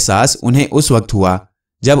 इसका एहसास उन्हें उस वक्त हुआ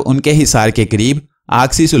जब उनके हिसार के करीब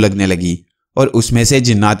आग सी सुलगने लगी और उसमें से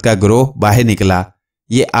जिन्नात का गिरोह बाहर निकला।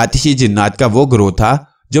 ये आतिशी जिन्नात का वो गिरोह था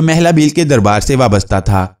जो महलाबील के दरबार से वाबस्ता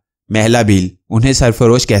था। महलाबील उन्हें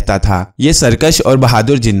सरफरोश कहता था। ये सरकश और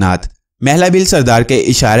बहादुर जिन्नात महलाबील सरदार के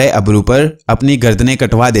इशारे अबरू पर अपनी गर्दनें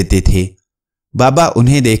कटवा देते थे। बाबा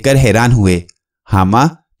उन्हें देखकर हैरान हुए। हामा,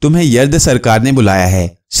 तुम्हें यर्द सरकार ने बुलाया है।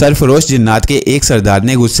 सरफरोश जिन्नात के एक सरदार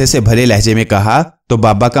ने गुस्से से भरे लहजे में कहा तो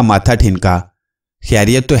बाबा का माथा ठिनका।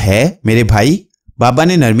 खैरियत तो है मेरे भाई? बाबा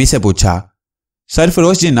ने नरमी से पूछा।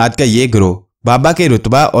 सरफरोश जिन्नात का ये गिरोह बाबा के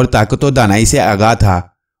रुतबा और ताकत व दानाई से आगाह था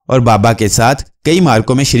और बाबा के साथ कई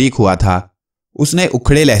मार्कों में शरीक हुआ था। उसने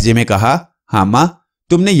उखड़े लहजे में कहा, हामा,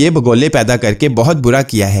 तुमने ये बगोले पैदा करके बहुत बुरा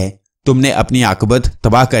किया है। तुमने अपनी आकबत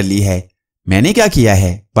तबाह कर ली है। मैंने क्या किया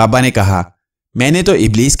है? बाबा ने कहा, मैंने तो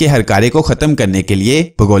इब्लीस के हरकारे को ख़त्म करने के लिए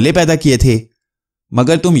बगोले पैदा किए थे।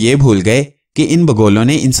 मगर तुम ये भूल गए कि इन बगोलों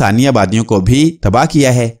ने इंसानी आबादियों को भी तबाह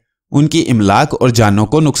किया है। उनकी इमलाक और जानों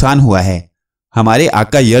को नुकसान हुआ है। हमारे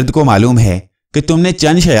आका यर्द को मालूम है कि तुमने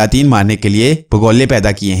चंद शयातीन मारने के लिए बगोले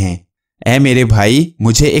पैदा किए हैं। ऐ मेरे भाई,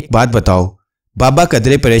 मुझे एक बात बताओ। बाबा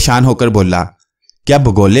कदरे परेशान होकर बोला, क्या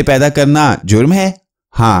बगोले पैदा करना जुर्म है?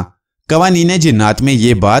 हाँ, कवानीने जिन्नात में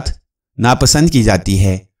ये बात नापसंद की जाती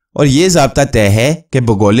है और ये ज़ाब्ता तय है कि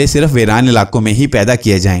बगोले सिर्फ वीरान इलाकों में ही पैदा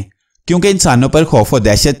किए जाएं, क्योंकि इंसानों पर खौफ व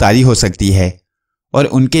दहशत तारी हो सकती है और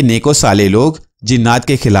उनके नेको साले लोग जिन्नात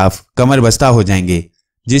के खिलाफ कमर बस्ता हो जाएंगे,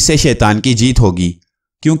 जिससे शैतान की जीत होगी।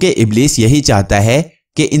 क्योंकि इब्लीस यही चाहता है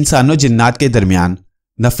कि इंसानों जिन्नात के दरमियान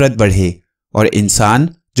नफरत बढ़े और इंसान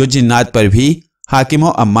जो जिन्नात पर भी हाकिम व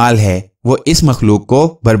अम्माल है वो इस मखलूक को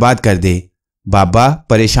बर्बाद कर दे। बाबा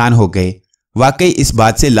परेशान हो गए। वाकई इस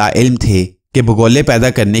बात से लाइल्म थे कि बगोले पैदा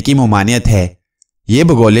करने की मुमानियत है। ये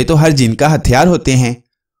बगोले तो हर जिन का हथियार होते हैं।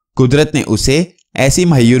 कुदरत ने उसे ऐसी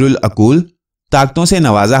महय्युरुल अकूल ताकतों से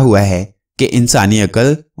नवाजा हुआ है कि इंसानी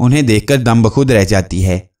अकल उन्हें देखकर दम बखुद रह जाती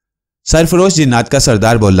है। सरफरोश जिन्नात का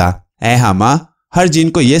सरदार बोला, ऐ हामा, हर जिन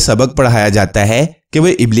को यह सबक पढ़ाया जाता है कि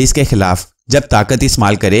वह इब्लीस के खिलाफ जब ताकत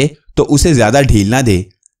इस्तेमाल करे तो उसे ज्यादा ढील ना दे,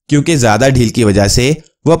 क्योंकि ज्यादा ढील की वजह से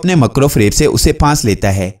वो अपने मकरो फरेब से उसे फांस लेता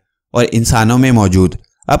है और इंसानों में मौजूद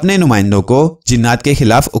अपने नुमाइंदों को जिन्नात के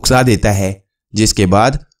खिलाफ उकसा देता है, जिसके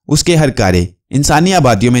बाद उसके हरकारे इंसानी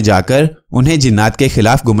आबादियों में जाकर उन्हें जिन्नात के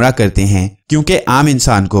खिलाफ गुमराह करते हैं। क्योंकि आम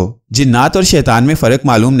इंसान को जिन्नात और शैतान में फ़र्क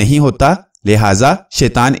मालूम नहीं होता, लिहाजा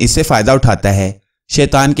शैतान इससे फ़ायदा उठाता है।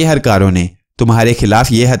 शैतान के हरकारों ने तुम्हारे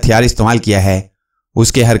खिलाफ ये हथियार इस्तेमाल किया है।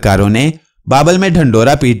 उसके हरकारों ने बाबल में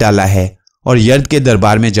ढंडोरा पीट डाला है और यर्द के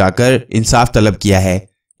दरबार में जाकर इंसाफ तलब किया है।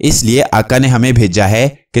 इसलिए आका ने हमें भेजा है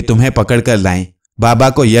कि तुम्हें पकड़ कर लाएं। बाबा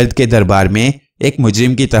को यर्द के दरबार में एक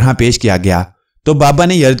मुजरिम की तरह पेश किया गया तो बाबा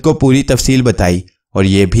ने यर्द को पूरी तफसील बताई और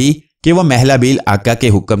ये भी कि वो महलाबील आका के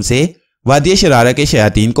हुक्म से वादी शरारा के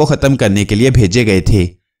शयातीन को ख़त्म करने के लिए भेजे गए थे।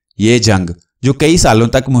 ये जंग جو کئی سالوں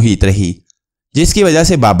تک محیط رہی، جس کی وجہ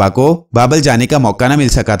سے بابا کو بابل جانے کا موقع نہ مل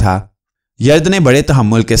سکا تھا۔ یرد نے بڑے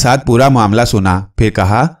تحمل کے ساتھ پورا معاملہ سنا، پھر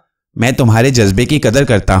کہا، میں تمہارے جذبے کی قدر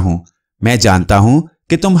کرتا ہوں، میں جانتا ہوں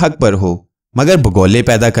کہ تم حق پر ہو، مگر بگولے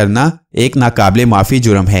پیدا کرنا ایک ناقابل معافی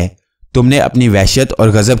جرم ہے۔ تم نے اپنی وحشت اور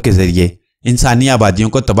غضب کے ذریعے انسانی آبادیوں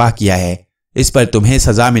کو تباہ کیا ہے، اس پر تمہیں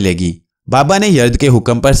سزا ملے گی۔ بابا نے یرد کے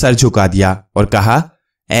حکم پر سر جھکا دیا اور کہا،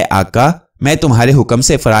 اے آقا، میں تمہارے حکم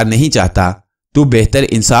سے فرار نہیں چاہتا، تو بہتر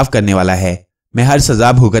انصاف کرنے والا ہے، میں ہر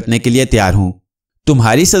سزا بھگتنے کے لیے تیار ہوں۔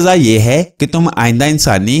 تمہاری سزا یہ ہے کہ تم آئندہ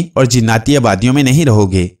انسانی اور جناتی آبادیوں میں نہیں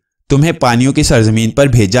رہو گے، تمہیں پانیوں کی سرزمین پر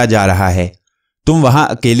بھیجا جا رہا ہے، تم وہاں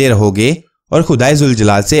اکیلے رہو گے اور خدائے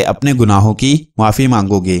ذوالجلال سے اپنے گناہوں کی معافی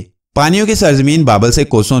مانگو گے۔ پانیوں کی سرزمین بابل سے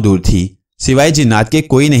کوسوں دور تھی، سوائے جنات کے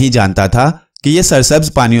کوئی نہیں جانتا تھا کہ یہ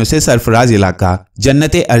سرسبز پانیوں سے سرفراز علاقہ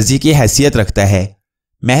جنت ارضی کی حیثیت رکھتا ہے۔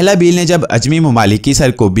 محلہ بیل نے جب اجمی ممالک کی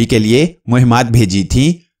سرکوبی کے لیے مہمات بھیجی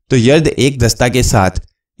تھیں تو یرد ایک دستہ کے ساتھ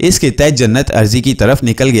اس خطہ جنت ارضی کی طرف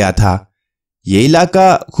نکل گیا تھا۔ یہ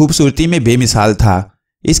علاقہ خوبصورتی میں بے مثال تھا،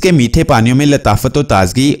 اس کے میٹھے پانیوں میں لطافت و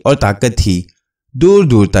تازگی اور طاقت تھی، دور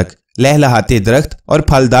دور تک لہلہاتے درخت اور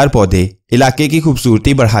پھلدار پودے علاقے کی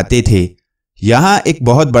خوبصورتی بڑھاتے تھے۔ یہاں ایک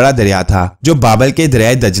بہت بڑا دریا تھا جو بابل کے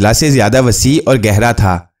دریائے دجلہ سے زیادہ وسیع اور گہرا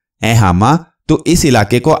تھا۔ اے حاما، تو اس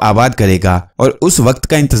علاقے کو آباد کرے گا اور اس وقت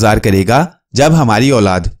کا انتظار کرے گا جب ہماری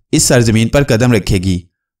اولاد اس سرزمین پر قدم رکھے گی۔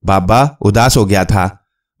 بابا اداس ہو گیا تھا،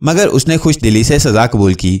 مگر اس نے خوش دلی سے سزا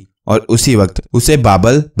قبول کی اور اسی وقت اسے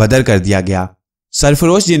بابل بدر کر دیا گیا۔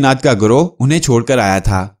 سرفروش جنات کا گروہ انہیں چھوڑ کر آیا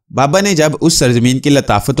تھا۔ بابا نے جب اس سرزمین کی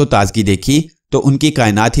لطافت و تازگی دیکھی تو ان کی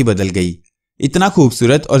کائنات ہی بدل گئی۔ اتنا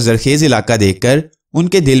خوبصورت اور زرخیز علاقہ دیکھ کر ان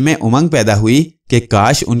کے دل میں امنگ پیدا ہوئی کہ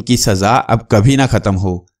کاش ان کی سزا اب کبھی نہ ختم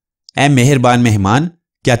ہو۔ اے مہربان مہمان،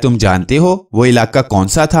 کیا تم جانتے ہو وہ علاقہ کون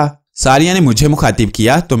سا تھا؟ ساریہ نے مجھے مخاطب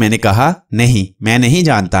کیا تو میں نے کہا، نہیں، میں نہیں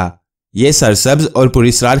جانتا۔ یہ سرسبز اور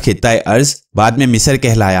پراسرار خطہ ارض بعد میں مصر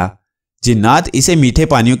کہلایا۔ جنات اسے میٹھے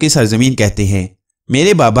پانیوں کی سرزمین کہتے ہیں۔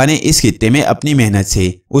 میرے بابا نے اس خطے میں اپنی محنت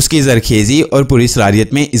سے اس کی زرخیزی اور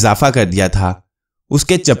پراسراریت میں اضافہ کر دیا تھا۔ اس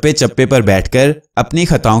کے چپے چپے پر بیٹھ کر اپنی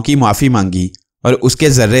خطاؤں کی معافی مانگی اور اس کے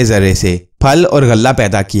ذرے ذرے سے پھل اور غلہ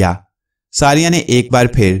پیدا کیا۔ ساریہ نے ایک بار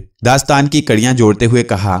پھر داستان کی کڑیاں جوڑتے ہوئے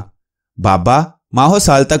کہا، بابا ماہوں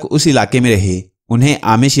سال تک اس علاقے میں رہے، انہیں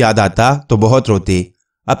آمش یاد آتا تو بہت روتے،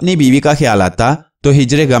 اپنی بیوی کا خیال آتا تو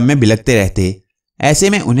ہجر غم میں بلکتے رہتے۔ ایسے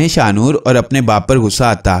میں انہیں شانور اور اپنے باپ پر غصہ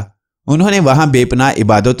آتا۔ انہوں نے وہاں بے پناہ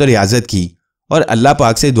عبادت و ریاضت کی اور اللہ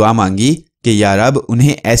پاک سے دعا مانگی کہ یا رب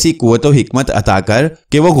انہیں ایسی قوت و حکمت عطا کر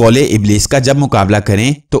کہ وہ غول ابلیس کا جب مقابلہ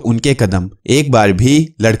کریں تو ان کے قدم ایک بار بھی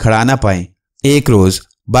لڑکھڑا نہ پائیں۔ ایک روز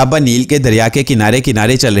بابا نیل کے دریا کے کنارے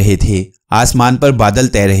کنارے چل رہے تھے، آسمان پر بادل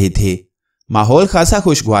تیر رہے تھے، ماحول خاصا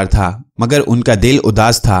خوشگوار تھا، مگر ان کا دل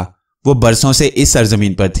اداس تھا۔ وہ برسوں سے اس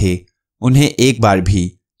سرزمین پر تھے، انہیں ایک بار بھی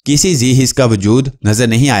کسی ذی حس کا وجود نظر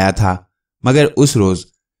نہیں آیا تھا، مگر اس روز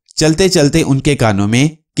چلتے چلتے ان کے کانوں میں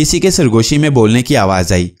کسی کے سرگوشی میں بولنے کی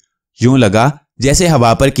آواز آئی۔ یوں لگا جیسے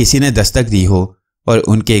ہوا پر کسی نے دستک دی ہو اور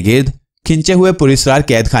ان کے گرد کھنچے ہوئے پراسرار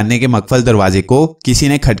قید خانے کے مقفل دروازے کو کسی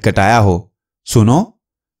نے کھٹکھٹایا ہو۔ سنو،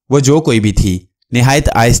 وہ جو کوئی بھی تھی نہایت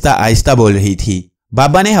آہستہ آہستہ بول رہی تھی۔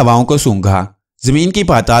 بابا نے ہواؤں کو سونگھا، زمین کی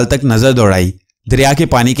پاتال تک نظر دوڑائی، دریا کے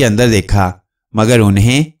پانی کے اندر دیکھا، مگر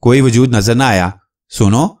انہیں کوئی وجود نظر نہ آیا۔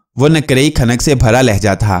 سنو، وہ نکرئی کھنک سے بھرا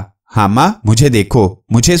لہجہ تھا، حاما مجھے دیکھو،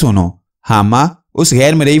 مجھے سنو۔ حاما اس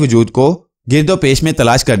غیر مرئی وجود کو گرد و پیش میں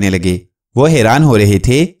تلاش کرنے لگے۔ وہ حیران ہو رہے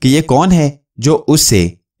تھے کہ یہ کون ہے جو اس سے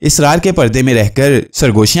اسرار کے پردے میں رہ کر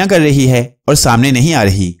سرگوشیاں کر رہی ہے اور سامنے نہیں آ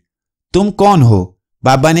رہی۔ تم کون ہو؟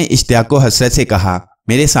 بابا نے اشتیاق و حسرت سے کہا،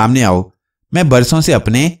 میرے سامنے آؤ، میں برسوں سے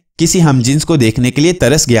اپنے کسی ہم جنس کو دیکھنے کے لیے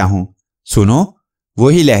ترس گیا ہوں۔ سنو،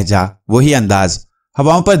 وہی لہجہ، وہی انداز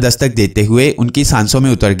ہواؤں پر دستک دیتے ہوئے ان کی سانسوں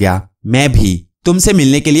میں اتر گیا۔ میں بھی تم سے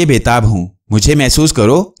ملنے کے لیے بےتاب ہوں، مجھے محسوس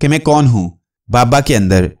کرو کہ میں کون ہوں۔ بابا کے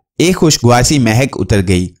اندر ایک خوشگوار سی مہک اتر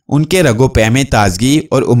گئی، ان کے رگو پے میں تازگی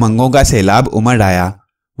اور امنگوں کا سیلاب امڑ آیا۔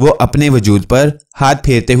 وہ اپنے وجود پر ہاتھ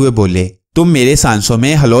پھیرتے ہوئے بولے، تم میرے سانسوں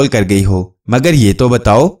میں ہلول کر گئی ہو، مگر یہ تو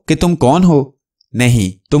بتاؤ کہ تم کون ہو؟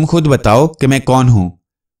 نہیں، تم خود بتاؤ کہ میں کون ہوں۔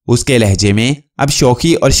 اس کے لہجے میں اب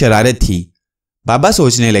شوخی اور شرارت تھی۔ بابا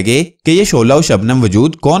سوچنے لگے کہ یہ شعلہ و شبنم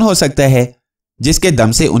وجود کون ہو سکتا ہے جس کے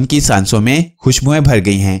دم سے ان کی سانسوں میں خوشبوئیں بھر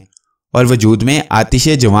گئی ہیں اور وجود میں آتش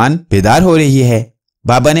جوان بیدار ہو رہی ہے۔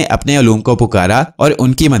 بابا نے اپنے علوم کو پکارا اور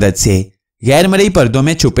ان کی مدد سے غیر مرئی پردوں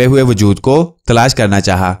میں چھپے ہوئے وجود کو تلاش کرنا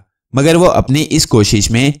چاہا، مگر وہ اپنی اس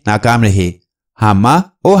کوشش میں ناکام رہے۔ حاما،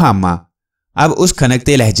 او حاما، اب اس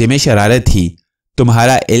کھنکتے لہجے میں شرارت تھی،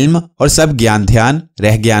 تمہارا علم اور سب گیان دھیان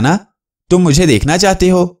رہ گیا نا؟ تم مجھے دیکھنا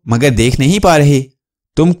چاہتے ہو مگر دیکھ نہیں پا رہے۔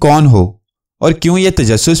 تم کون ہو और क्यों ये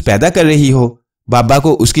तजस्सुस पैदा कर रही हो? बाबा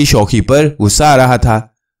को उसकी शौखी पर गुस्सा आ रहा था।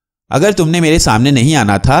 अगर तुमने मेरे सामने नहीं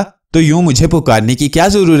आना था तो यूं मुझे पुकारने की क्या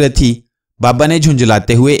जरूरत थी? बाबा ने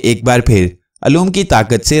झुंझलाते हुए एक बार फिर अलूम की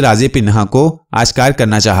ताकत से राज़े पिन्हा को आश्कार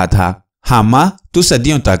करना चाहा था। हाँ माँ, तू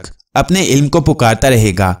सदियों तक अपने इल्म को पुकारता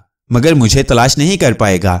रहेगा मगर मुझे तलाश नहीं कर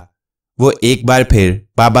पाएगा। वो एक बार फिर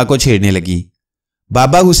बाबा को छेड़ने लगी।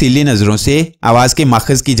 बाबा गुस्सीली नजरों से आवाज के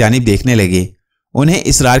माखज की जानिब देखने लगे। उन्हें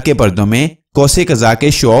इसरार के पर्दों में कौसे कज़ा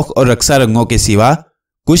के शौक और रक्सा रंगों के सिवा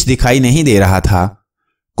कुछ दिखाई नहीं दे रहा था।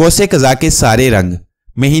 कौसे कज़ा के सारे रंग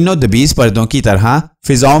महीनों दबीज पर्दों की तरह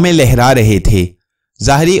फिजाओं में लहरा रहे थे।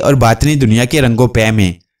 ज़ाहरी और बातनी दुनिया के रंगों पै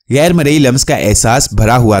में गैर मरई लम्स का एहसास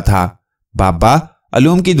भरा हुआ था। बाबा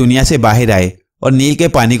अलूम की दुनिया से बाहर आए और नील के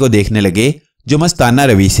पानी को देखने लगे जो मस्ताना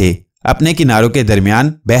रवि से अपने किनारों के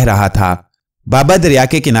दरमियान बह रहा था। बाबा दरिया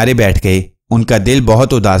के किनारे बैठ गए। उनका दिल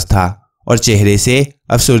बहुत उदास था और चेहरे से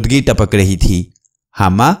अफसुर्दगी टपक रही थी। हाँ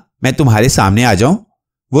माँ, मैं तुम्हारे सामने आ जाऊं?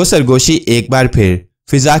 वो सरगोशी एक बार फिर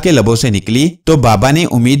फिजा के लबों से निकली तो बाबा ने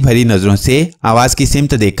उम्मीद भरी नजरों से आवाज की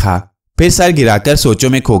सिमत देखा, फिर सर गिराकर सोचों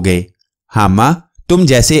में खो गए। हाँ माँ, तुम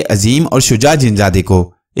जैसे अजीम और शुजा जिनजादे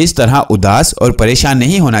को इस तरह उदास और परेशान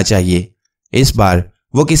नहीं होना चाहिए। इस बार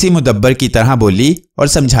वो किसी मुदब्बर की तरह बोली और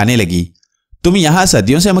समझाने लगी। तुम यहाँ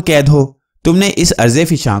सदियों से मुकैद हो। तुमने इस अर्ज़े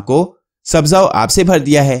फिशां को सब्ज़ा आब से भर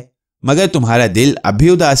दिया है मगर तुम्हारा दिल अब भी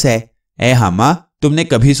उदास है। ए हामा, तुमने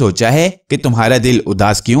कभी सोचा है कि तुम्हारा दिल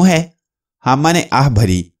उदास क्यों है? हामा ने आह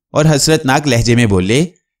भरी और हसरतनाक लहजे में बोले,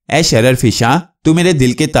 ए शरर फिशां, तू मेरे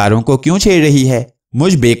दिल के तारों को क्यों छेड़ रही है?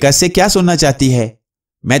 मुझ बेकस से क्या सुनना चाहती है?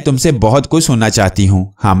 मैं तुमसे बहुत कुछ सुनना चाहती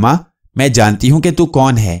हूँ हामा। मैं जानती हूँ कि तू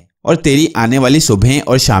कौन है और तेरी आने वाली सुबहें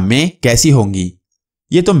और शामें कैसी होंगी।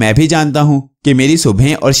 ये तो मैं भी जानता हूँ कि मेरी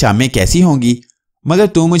सुबहें और शामें कैसी होंगी, मगर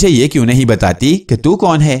तू मुझे ये क्यों नहीं बताती कि तू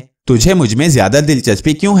कौन है? तुझे मुझ में ज्यादा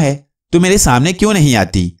दिलचस्पी क्यों है? तू मेरे सामने क्यों नहीं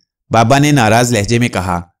आती? बाबा ने नाराज लहजे में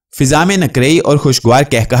कहा। फिजा में नकरई और खुशगवार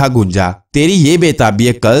कहकहा गूंजा। तेरी ये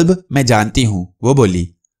बेताबिय कल्ब मैं जानती हूँ। वो बोली,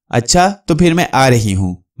 अच्छा तो फिर मैं आ रही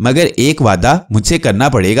हूँ, मगर एक वादा मुझसे करना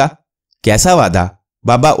पड़ेगा। कैसा वादा?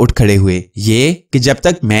 बाबा उठ खड़े हुए। ये कि जब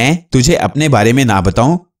तक मैं तुझे अपने बारे में ना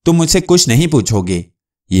बताऊं तुम मुझसे कुछ नहीं पूछोगे।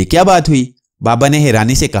 ये क्या बात हुई? बाबा ने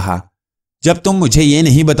हैरानी से कहा। जब तुम मुझे ये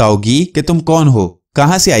नहीं बताओगी कि तुम कौन हो,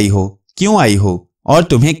 कहां से आई हो, क्यों आई हो और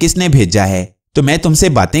तुम्हें किसने भेजा है, तो मैं तुमसे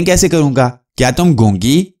बातें कैसे करूंगा? क्या तुम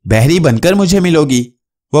गूंगी बहरी बनकर मुझे मिलोगी?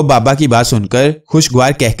 वो बाबा की बात सुनकर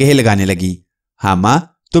खुशगवार कहकहे लगाने लगी। हाँ माँ,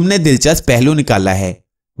 तुमने दिलचस्प पहलू निकाला है।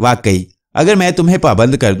 वाकई अगर मैं तुम्हें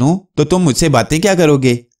पाबंद कर दूं तो तुम मुझसे बातें क्या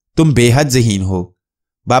करोगे? तुम बेहद ज़हीन हो।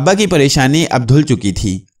 बाबा की परेशानी अब धुल चुकी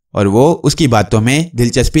थी और वो उसकी बातों में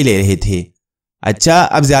दिलचस्पी ले रहे थे। अच्छा,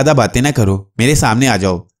 अब ज्यादा बातें ना करो, मेरे सामने आ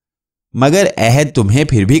जाओ। मगर अहद तुम्हें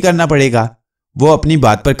फिर भी करना पड़ेगा। वो अपनी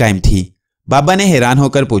बात पर कायम थी। बाबा ने हैरान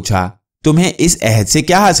होकर पूछा, तुम्हें इस अहद से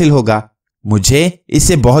क्या हासिल होगा? मुझे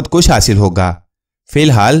इससे बहुत कुछ हासिल होगा।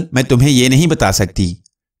 फिलहाल मैं तुम्हें यह नहीं बता सकती।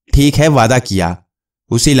 ठीक है, वादा किया।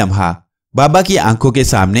 उसी लम्हा बाबा की आंखों के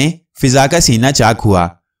सामने फिजा का सीना चाक हुआ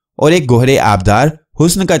और एक गोहरे आबदार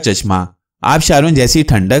हुस्न का चश्मा आबशारों जैसी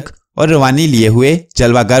ठंडक और रवानी लिए हुए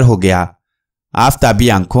जलवागर हो गया। आफताबी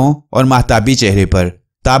आंखों और महताबी चेहरे पर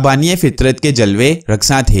ताबानी फितरत के जलवे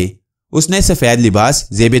रक्सा थे। उसने सफेद लिबास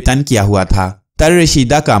जेब तन किया हुआ था। तर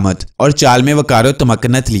रशीदा कामत और चाल में वकारो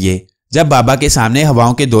तमक्कनत लिए जब बाबा के सामने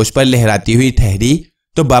हवाओं के दोष पर लहराती हुई ठहरी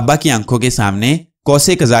तो बाबा की आंखों के सामने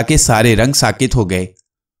कौसे कज़ा के सारे रंग साकित हो गए।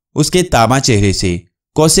 उसके ताबा चेहरे से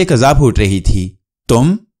कौसे कज़ा फूट रही थी।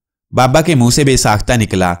 तुम? बाबा के मुंह से बेसाख्ता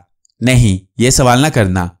निकला। नहीं, ये सवाल ना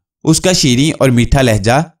करना। उसका शीरी और मीठा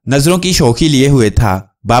लहजा नजरों की शौखी लिए हुए था।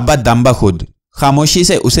 बाबा दम बखुद खामोशी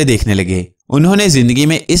से उसे देखने लगे। उन्होंने जिंदगी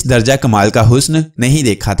में इस दर्जा कमाल का हुस्न नहीं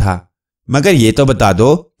देखा था। मगर ये तो बता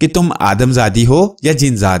दो कि तुम आदमजादी हो या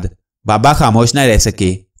जिनजाद? बाबा खामोश न रह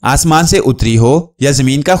सके। आसमान से उतरी हो या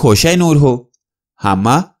जमीन का खोशा नूर हो? हाँ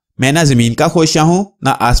माँ, मैं ना जमीन का खोशा हूं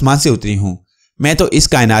ना आसमान से उतरी हूं। मैं तो इस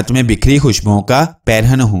कायनात में बिखरी खुशबुओं का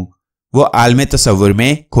पैरहन हूं। वो आलमे तसव्वुर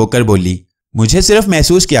में खोकर बोली। मुझे सिर्फ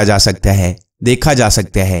महसूस किया जा सकता है, देखा जा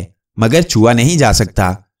सकता है, मगर छुआ नहीं जा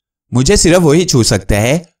सकता। मुझे सिर्फ वही छू सकता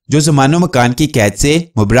है जो ज़मानो मकान की कैद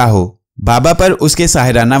से मुबरा हो। बाबा पर उसके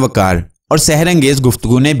साहिराना वकार और सहरंगेज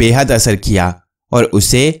गुफ्तगू ने बेहद असर किया और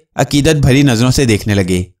उसे अकीदत भरी नजरों से देखने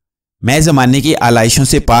लगे। मैं ज़माने की आलाइशों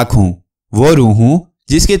से पाक हूँ। वो रूह हूँ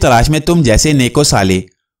जिसकी तलाश में तुम जैसे नेको साले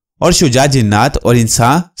और शुजा जिन्नात और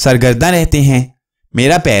इंसान सरगर्दा रहते हैं।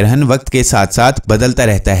 मेरा पैरहन वक्त के साथ साथ बदलता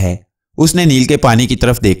रहता है। उसने नील के पानी की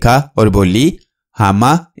तरफ देखा और बोली, हाँ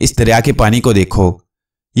माँ, इस दरिया के पानी को देखो।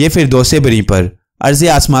 ये फिरदौसे बरी पर अर्ज़े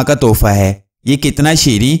आसमां का तोहफा है। ये कितना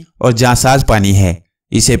शीरी और जांसाज पानी है।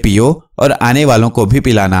 इसे पियो और आने वालों को भी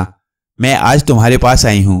पिलाना। मैं आज तुम्हारे पास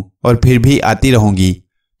आई हूँ और फिर भी आती रहूंगी।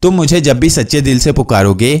 तुम मुझे जब भी सच्चे दिल से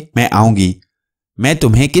पुकारोगे मैं आऊंगी। मैं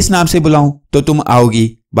तुम्हें किस नाम से बुलाऊं तो तुम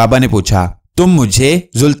आओगी? बाबा ने पूछा। तुम मुझे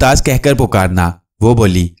जुल्तास कहकर पुकारना, वो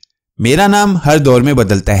बोली। मेरा नाम हर दौर में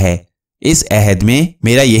बदलता है, इस अहद में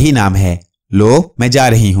मेरा यही नाम है। लो मैं जा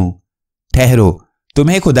रही हूं। ठहरो,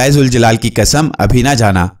 तुम्हें खुदाए जुल जलाल की कसम अभी ना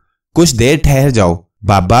जाना, कुछ देर ठहर जाओ।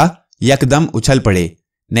 बाबा यकदम उछल पड़े।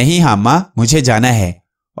 नहीं हामा, मुझे जाना है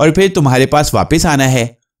और फिर तुम्हारे पास वापस आना है।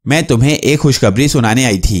 मैं तुम्हें एक खुशखबरी सुनाने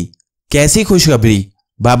आई थी। कैसी खुशखबरी?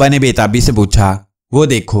 बाबा ने बेताबी से पूछा। वो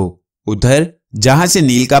देखो, उधर जहां से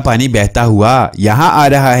नील का पानी बहता हुआ यहां आ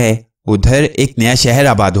रहा है, उधर एक नया शहर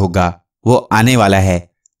आबाद होगा। वो आने वाला है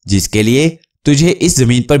जिसके लिए तुझे इस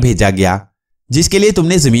जमीन पर भेजा गया, जिसके लिए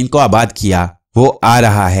तुमने जमीन को आबाद किया, वो आ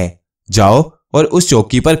रहा है। जाओ और उस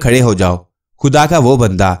चौकी पर खड़े हो जाओ। खुदा का वो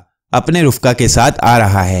बंदा अपने रुफका के साथ आ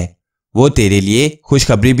रहा है, वो तेरे लिए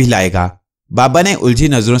खुशखबरी भी लाएगा। बाबा ने उलझी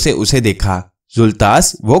नजरों से उसे देखा।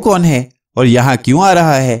 जुल्तास वो कौन है और यहाँ क्यों आ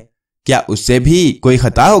रहा है? क्या उससे भी कोई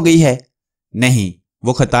खता हो गई है? नहीं,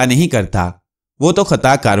 वो खता नहीं करता, वो तो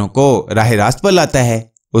खताकारों को राह रास्त पर लाता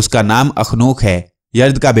है। उसका नाम अखनूक है,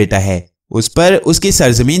 यर्द का बेटा है। उस पर उसकी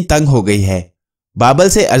सरजमीन तंग हो गई है। बाबल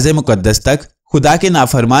से अर्ज मुकद्दस तक खुदा के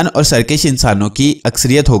नाफरमान और सरकश इंसानों की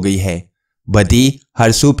अक्सरियत हो गई है। बदी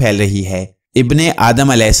हर सू फैल रही है। इब्ने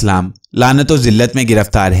आदम अलैहिस्सलाम लानत और जिल्लत में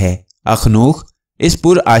गिरफ्तार है। अखनूक इस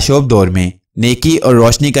पुर आशोब दौर में नेकी और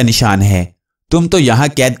रोशनी का निशान है। तुम तो यहाँ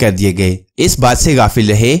कैद कर दिए गए, इस बात से गाफिल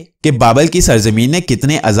रहे कि बाबल की सरजमीन ने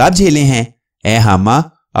कितने अजाब झेले हैं। ए हामा,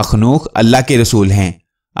 अखनूक अल्लाह के रसूल हैं।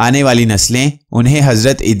 आने वाली नस्लें उन्हें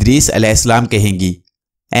हजरत इदरीस अलैहिस्सलाम कहेंगी।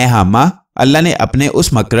 ए हामा, अल्लाह ने अपने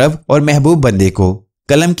उस मकरब और महबूब बंदे को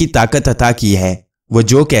कलम की ताकत अता की है। वो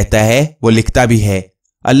जो कहता है वो लिखता भी है।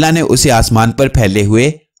 अल्लाह ने उसे आसमान पर फैले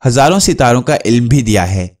हुए हजारों सितारों का इल्म भी दिया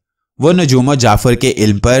है। वो नजूम जाफर के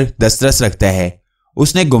इल्म पर दस्तरस रखता है।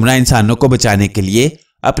 उसने गुमराह इंसानों को बचाने के लिए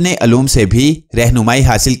अपने अलूम से भी रहनुमाई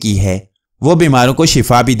हासिल की है। वो बीमारों को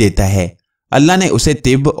शिफा भी देता है। अल्लाह ने उसे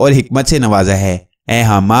तिब और हिकमत से नवाजा है। ए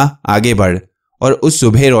हामा, आगे बढ़ और उस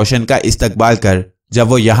सुबह रोशन का इस्तकबाल कर। जब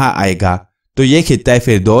वो यहाँ आएगा तो ये खित्ता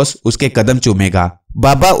फिरदौस उसके कदम चूमेगा।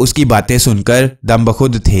 बाबा उसकी बातें सुनकर दम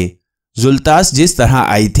बखुद थे। जुल्तास जिस तरह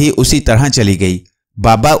आई थी उसी तरह चली गई।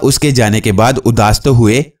 बाबा उसके जाने के बाद उदास तो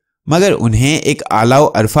हुए, मगर उन्हें एक आला व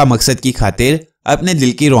अरफा मकसद की खातिर अपने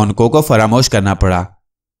दिल की रौनकों को फरामोश करना पड़ा।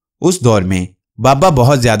 उस दौर में बाबा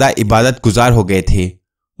बहुत ज्यादा इबादत गुजार हो गए थे।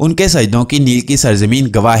 उनके सजदों की नील की सरजमीन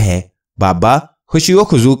गवाह है। बाबा खुशी व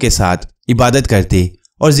खुजू के साथ इबादत करते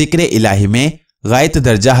और जिक्र इलाही में गायत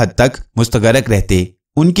दर्जा हद तक मुस्तगरक रहते।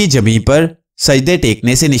 उनकी जमी पर सजदे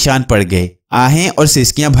टेकने से निशान पड़ गए। आहें और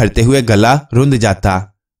सिसकियां भरते हुए गला रुंध जाता।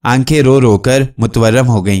 आंखें रो रो कर मुतवर्रम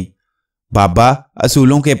हो गईं। बाबा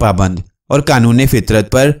असूलों के पाबंद और कानून फितरत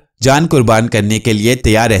पर जान कुर्बान करने के लिए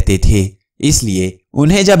तैयार रहते थे। इसलिए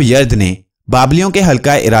उन्हें जब यर्द ने बाबलियों के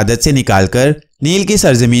हल्का इरादत से निकालकर नील की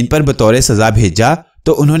सरजमीन पर बतौर सजा भेजा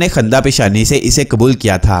तो उन्होंने खंदा पेशानी से इसे कबूल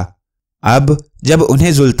किया था। अब जब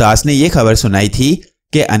उन्हें जुल्तास ने यह खबर सुनाई थी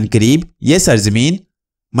कि अनकरीब ये सरजमीन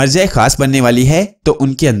मर्ज़े खास बनने वाली है तो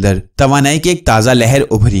उनके अंदर तवानाई की एक ताज़ा लहर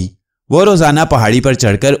उभरी। वो रोजाना पहाड़ी पर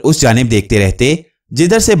चढ़कर उस जानिब देखते रहते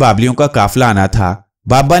जिधर से बाबलियों का काफिला आना था।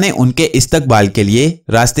 बाबा ने उनके इस्तकबाल के लिए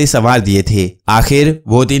रास्ते संवार दिए थे। आखिर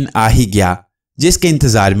वो दिन आ ही गया जिसके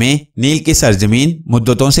इंतजार में नील की सरजमीन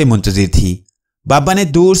मुद्दतों से मुंतजिर थी। बाबा ने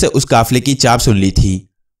दूर से उस काफिले की चाप सुन ली थी।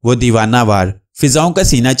 वो दीवानावार फिजाओं का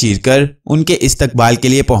सीना चीरकर उनके इस्तकबाल के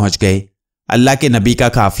लिए पहुंच गए। अल्लाह के नबी का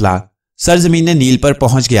काफिला सरजमीन नील पर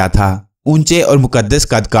पहुंच गया था। ऊंचे और मुकद्दस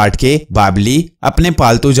कद काट के बाबली अपने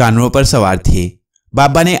पालतू जानवरों पर सवार थे।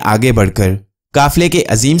 बाबा ने आगे बढ़कर काफिले के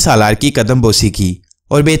अजीम सालार की कदम बोसी की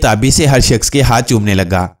और बेताबी से हर शख्स के हाथ चूमने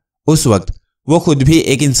लगा। उस वक्त वो खुद भी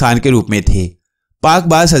एक इंसान के रूप में थे।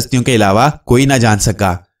 पाकबाज हस्तियों के अलावा कोई ना जान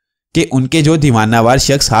सका कि उनके जो दीवानावार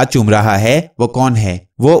शख्स हाथ चूम रहा है वो कौन है।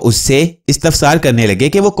 वो उससे इस्तफसार करने लगे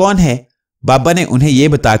कि वो कौन है। बाबा ने उन्हें यह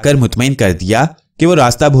बताकर मुतमईन कर दिया कि वो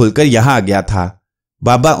रास्ता भूलकर यहाँ आ गया था।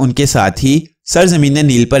 बाबा उनके साथ ही सरजमीन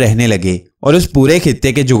नील पर रहने लगे और उस पूरे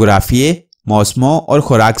खित्ते के जुग्राफिये, मौसमों और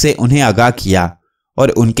खुराक से उन्हें आगाह किया और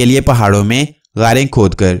उनके लिए पहाड़ों में गारें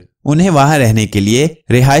खोदकर उन्हें वहां रहने के लिए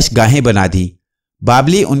रिहाइश गाहें बना दी।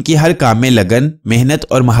 बाबली उनकी हर काम में लगन, मेहनत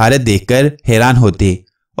और महारत देखकर हैरान होते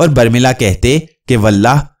और बर्मिला कहते कि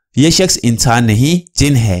वल्लाह ये शख्स इंसान नहीं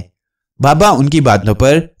जिन है। बाबा उनकी बातों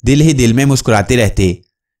पर दिल ही दिल में मुस्कुराते रहते।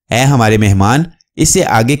 ऐ हमारे मेहमान, इससे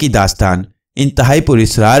आगे की दास्तान इंतहाई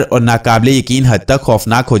पुरस्रार और नाकाबिले यकीन हद तक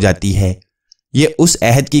खौफनाक हो जाती है। ये उस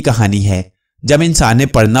अहद की कहानी है जब इंसान ने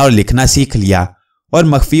पढ़ना और लिखना सीख लिया और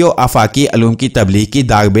मख्फी व आफाकी अलूम की तबलीग की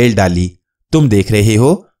दाग बेल डाली। तुम देख रहे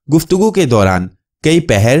हो गुफ्तगू के दौरान कई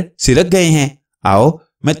पहर सिरक गए हैं। आओ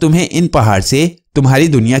मैं तुम्हें इन पहाड़ से तुम्हारी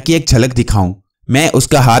दुनिया की एक झलक दिखाऊं। मैं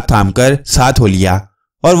उसका हाथ थामकर साथ हो लिया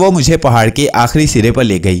और वो मुझे पहाड़ के आखिरी सिरे पर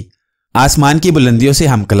ले गई। आसमान की बुलंदियों से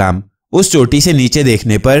हम कलाम उस चोटी से नीचे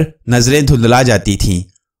देखने पर नजरें धुंधला जाती थीं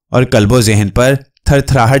और कल्बो ज़हन पर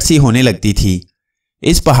थरथराहट सी होने लगती थी।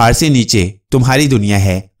 इस पहाड़ से नीचे तुम्हारी दुनिया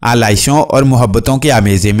है, आलाइशों और मोहब्बतों के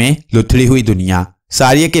आमेजे में लुथड़ी हुई दुनिया।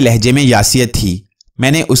 सारिया के लहजे में यासियत थी।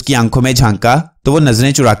 मैंने उसकी आंखों में झांका तो वो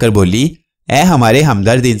नजरें चुराकर बोली, ऐ हमारे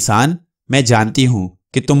हमदर्द इंसान, मैं जानती हूं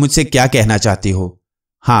कि तुम मुझसे क्या कहना चाहती हो।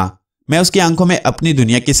 हाँ, मैं उसकी आंखों में अपनी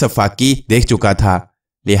दुनिया की सफाकी देख चुका था,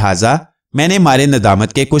 लिहाजा मैंने मारे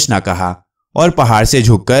नदामत के कुछ ना कहा और पहाड़ से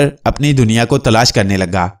झुककर अपनी दुनिया को तलाश करने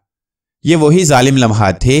लगा। ये वही जालिम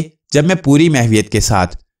लम्हात थे जब मैं पूरी महवियत के साथ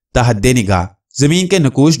तहद्दे निगाह जमीन के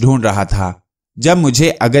नकूश ढूंढ रहा था, जब मुझे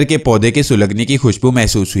अगर के पौधे के सुलगने की खुशबू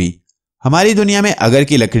महसूस हुई। हमारी दुनिया में अगर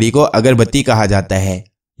की लकड़ी को अगरबत्ती कहा जाता है।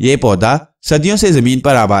 ये पौधा सदियों से जमीन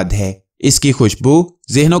पर आबाद है। इसकी खुशबू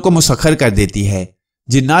ज़हनों को मुसख्खर कर देती है।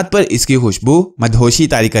 जिन्नात पर इसकी खुशबू मदहोशी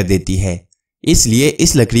तारी कर देती है। इसलिए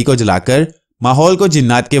इस लकड़ी को जलाकर माहौल को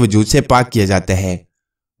जिन्नात के वजूद से पाक किया जाता है।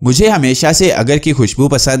 मुझे हमेशा से अगर की खुशबू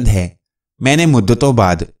पसंद है। मैंने मुद्दतों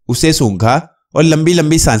बाद उसे सूंघा और लंबी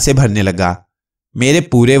लंबी सांसें भरने लगा। मेरे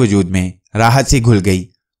पूरे वजूद में राहत सी घुल गई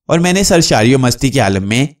और मैंने सरशारी मस्ती के आलम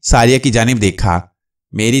में सारिया की जानिब देखा।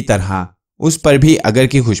 मेरी तरह उस पर भी अगर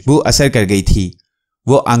की खुशबू असर कर गई थी।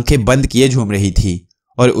 वो आंखें बंद किए झूम रही थी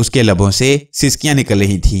और उसके लबों से सिसकियां निकल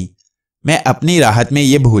रही थीं। मैं अपनी राहत में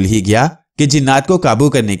ये भूल ही गया कि जिन्नात को काबू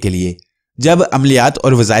करने के लिए जब अमलियात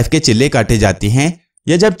और वज़ाइफ के चिल्ले काटे जाते हैं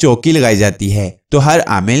या जब चौकी लगाई जाती है तो हर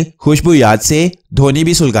आमिल खुशबूयात से धोनी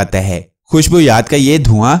भी सुलगाता है। खुशबूयात का ये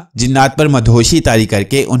धुआं जिन्नात पर मदहोशी तारी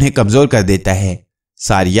करके उन्हें कमजोर कर देता है।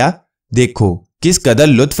 सारिया, देखो किस कदर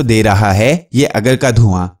लुत्फ दे रहा है ये अगर का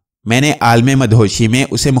धुआं। मैंने आलमे मदहोशी में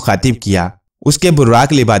उसे मुखातिब किया। उसके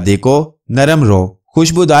बुर्राक लिबादे को नरम रो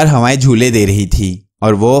खुशबूदार हवाएं झूले दे रही थी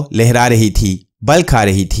और वो लहरा रही थी, बल खा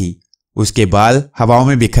रही थी। उसके बाल हवाओं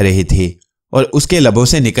में बिखर रहे थे और उसके लबों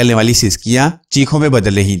से निकलने वाली सिसकियां चीखों में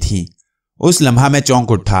बदल रही थीं। उस लम्हा मैं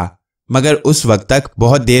चौंक उठा, मगर उस वक्त तक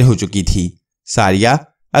बहुत देर हो चुकी थी। सारिया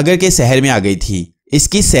अगर के शहर में आ गई थी।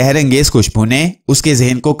 इसकी सहर अंगेज खुशबू ने उसके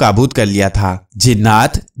जहन को काबूत कर लिया था।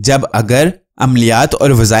 जिन्नात जब अगर अमलियात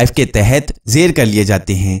और वज़ाइफ के तहत जेर कर लिए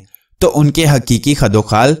जाते हैं तो उनके हकीकी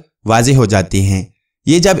खदोखाल वाज़े हो जाते हैं।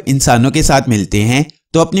 ये जब इंसानों के साथ मिलते हैं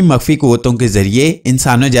तो अपनी मख्फी क़ुव्वतों के जरिए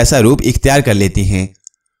इंसानों जैसा रूप इख्तियार कर लेते हैं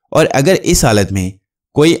और अगर इस हालत में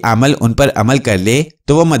कोई अमल उन पर अमल कर ले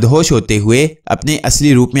तो वो मदहोश होते हुए अपने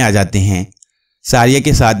असली रूप में आ जाते हैं। सारिया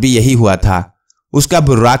के साथ भी यही हुआ था। उसका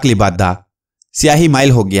बुर्राक लिबादा स्याही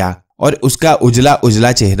माइल हो गया और उसका उजला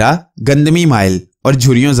उजला चेहरा गंदमी माइल और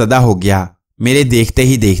झुर्रियों ज़दा हो गया। मेरे देखते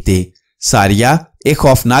ही देखते सारिया एक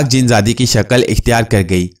खौफनाक जिनजादी की शक्ल इख्तियार कर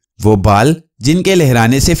गई। वो बाल जिनके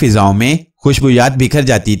लहराने से फिजाओं में खुशबूयात बिखर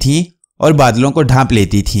जाती थीं और बादलों को ढांप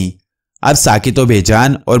लेती थीं, अब साकित व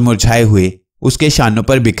बेजान और मुरझाए हुए उसके शानों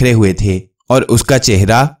पर बिखरे हुए थे और उसका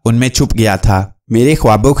चेहरा उनमें छुप गया था। मेरे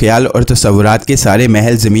ख्वाबो ख्याल और तसव्वुरात के सारे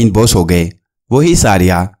महल जमीन बोस हो गए। वही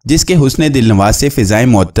सारिया जिसके हुस्न दिलनवाज से फिजाएं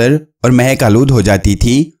मुअत्तर और महक आलूद हो जाती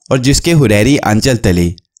थी और जिसके हुरैरी आंचल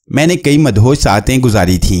तले मैंने कई मदहोश सातें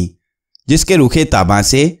गुजारी थीं, जिसके रूखे ताबा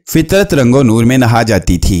से फितरत रंगो नूर में नहा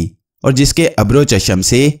जाती थी और जिसके अब्रो चशम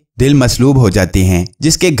से दिल मसलूब हो जाते हैं,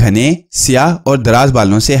 जिसके घने स्याह और दराज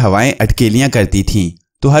बालों से हवाएं अटकेलियां करती थीं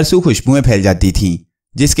तो हर सू खुशबुएं फैल जाती थीं,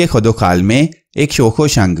 जिसके खुदोखाल में एक शोखो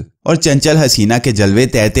शंग और चंचल हसीना के जलवे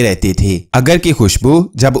तैरते रहते थे। अगर की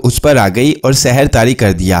खुशबू जब उस पर आ गई और सहर तारी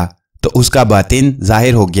कर दिया तो उसका बातिन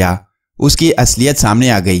जाहिर हो गया। उसकी असलियत सामने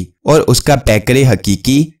आ गई और उसका पैकरे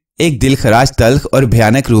हकीकी एक दिलखराज तल्ख और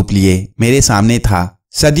भयानक रूप लिए मेरे सामने था।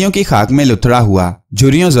 सदियों की खाक में लुथड़ा हुआ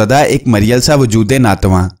झुर्रियों ज़दा एक मरियल सा वजूदे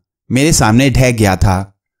नातवा मेरे सामने ढह गया था।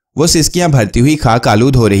 वो सिसकियां भरती हुई खाक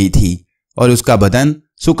आलूद हो रही थी और उसका बदन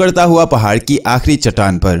सुकड़ता हुआ पहाड़ की आखिरी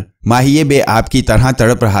चट्टान पर माहिए बेआब की तरह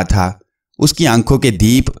तड़प रहा था। उसकी आंखों के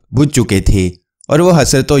दीप बुझ चुके थे और वो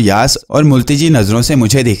हसरत यास और मुल्तजी नजरों से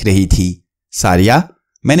मुझे देख रही थी। सारिया,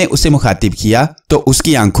 मैंने उसे मुखातिब किया तो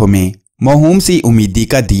उसकी आंखों में मौहूम सी उम्मीदी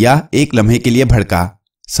का दिया एक लम्हे के लिए भड़का।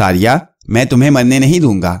 सारिया, मैं तुम्हें मरने नहीं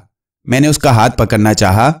दूंगा। मैंने उसका हाथ पकड़ना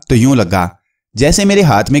चाहा तो यूं लगा जैसे मेरे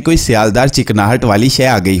हाथ में कोई सियालदार चिकनाहट वाली शय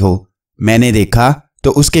आ गई हो। मैंने देखा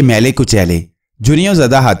तो उसके मैले कुचैले झुर्रियों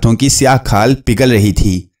ज़दा हाथों की स्याह खाल पिघल रही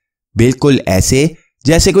थी, बिल्कुल ऐसे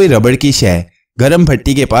जैसे कोई रबड़ की शय गर्म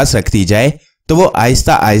भट्टी के पास रख दी जाए तो वो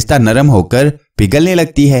आहिस्ता आहिस्ता नरम होकर पिघलने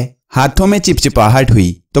लगती है। हाथों में चिपचिपाहट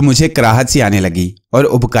हुई तो मुझे कराहत सी आने लगी और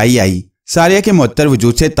उबकाई आई। सारिया के मुअत्तर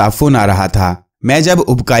वजूद से ताफुन आ रहा था। मैं जब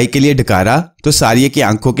उबकाई के लिए ढकारा तो सारिया की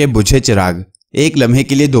आंखों के बुझे चिराग एक लम्हे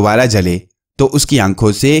के लिए दोबारा जले तो उसकी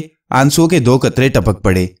आंखों से आंसुओं के 2 कतरे टपक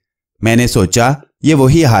पड़े। मैंने सोचा ये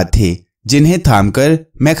वही हाथ थे जिन्हें थामकर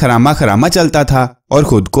मैं खरामा खरामा चलता था और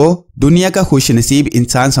खुद को दुनिया का खुशनसीब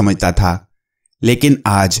इंसान समझता था। लेकिन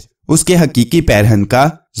आज उसके हकीकी पैरहन का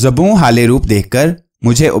ज़बूं हाले रूप देखकर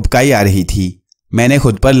मुझे उबकाई आ रही थी। मैंने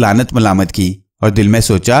खुद पर लानत मलामत की और दिल में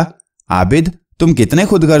सोचा, आबिद तुम कितने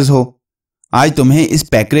खुदगर्ज हो। आज तुम्हें इस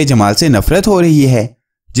पैकरे जमाल से नफरत हो रही है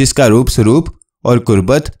जिसका रूप स्वरूप और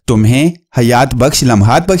कुर्बत तुम्हें हयात बख्श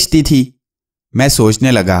लम्हात बख्शती थी। मैं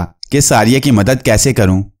सोचने लगा कि सारिया की मदद कैसे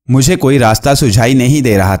करूं। मुझे कोई रास्ता सुझाई नहीं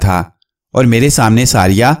दे रहा था और मेरे सामने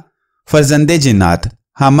सारिया फर्जंदे जिन्नात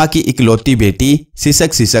हामा की इकलौती बेटी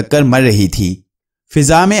सिसक सिसक कर मर रही थी।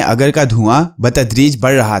 फिजा में अगर का धुआं बतदरीज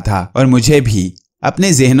बढ़ रहा था और मुझे भी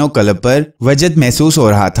अपने ज़हनो कलब पर वजद महसूस हो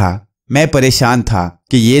रहा था। मैं परेशान था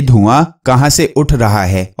कि ये धुआं कहाँ से उठ रहा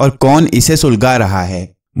है और कौन इसे सुलगा रहा है।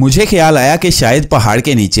 मुझे ख्याल आया कि शायद पहाड़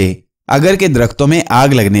के नीचे अगर के दरख्तों में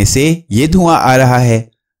आग लगने से ये धुआं आ रहा है।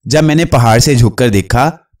 जब मैंने पहाड़ से झुककर देखा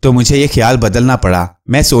तो मुझे ये ख्याल बदलना पड़ा।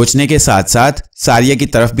 मैं सोचने के साथ साथ सारिया की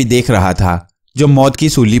तरफ भी देख रहा था जो मौत की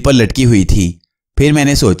सूली पर लटकी हुई थी। फिर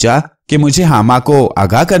मैंने सोचा कि मुझे हामा को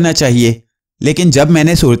आगाह करना चाहिए, लेकिन जब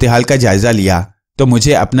मैंने सूरत हाल का जायजा लिया तो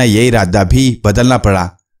मुझे अपना ये इरादा भी बदलना पड़ा।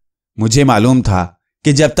 मुझे मालूम था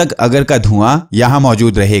कि जब तक अगर का धुआं यहाँ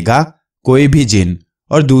मौजूद रहेगा कोई भी जिन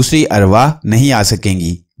और दूसरी अरवाह नहीं आ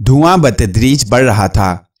सकेंगी। धुआं बतदरीज बढ़ रहा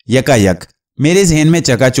था। यकायक मेरे जहन में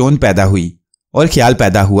चकाचौंध पैदा हुई और ख्याल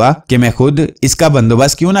पैदा हुआ कि मैं खुद इसका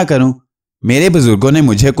बंदोबस्त क्यों ना करूं। मेरे बुजुर्गों ने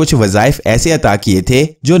मुझे कुछ वज़ाइफ ऐसे अता किए थे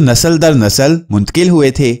जो नस्ल दर नस्ल मुंतकिल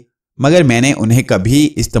हुए थे, मगर मैंने उन्हें कभी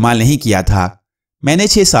इस्तेमाल नहीं किया था। मैंने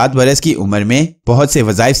 6-7 बरस की उम्र में बहुत से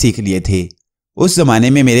वज़ाइफ सीख लिए थे। उस जमाने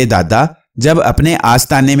में मेरे दादा जब अपने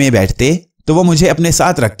आस्ताने में बैठते तो वो मुझे अपने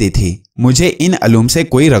साथ रखते थे। मुझे इन अलूम से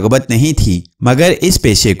कोई रगबत नहीं थी, मगर इस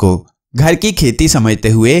पेशे को घर की खेती समझते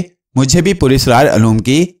हुए मुझे भी पुरस्कार अलूम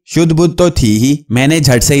की शुद्ध बुद्ध तो थी ही। मैंने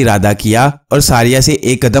झट से इरादा किया और सारिया से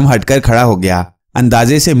एक कदम हटकर खड़ा हो गया।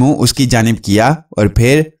 अंदाजे से मुंह उसकी जानिब किया और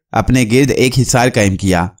फिर अपने गिर्द एक हिसार कायम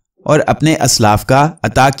किया और अपने असलाफ का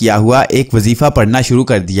अता किया हुआ एक वजीफा पढ़ना शुरू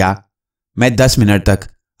कर दिया। मैं 10 मिनट तक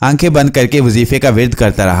आंखें बंद करके वजीफे का विर्द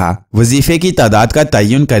करता रहा। वजीफे की तादाद का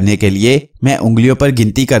तयन करने के लिए मैं उंगलियों पर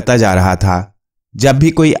गिनती करता जा रहा था। जब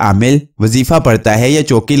भी कोई आमिल वजीफा पढ़ता है या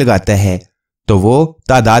चौकी लगाता है तो वो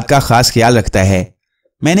तादाद का खास ख्याल रखता है।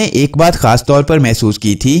 मैंने एक बात खास तौर पर महसूस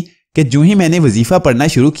की थी कि जो ही मैंने वजीफा पढ़ना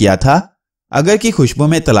शुरू किया था अगर की खुशबू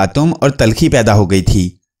में तलातुम और तलखी पैदा हो गई थी।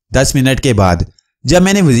 10 मिनट के बाद जब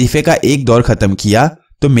मैंने वजीफे का एक दौर खत्म किया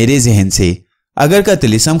तो मेरे जहन से अगर का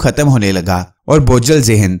तिलिस्म खत्म होने लगा और बोझल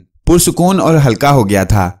जहन पुरसुकून और हल्का हो गया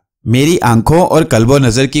था। मेरी आंखों और कल्बो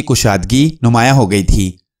नजर की कुशादगी नुमाया हो गई थी।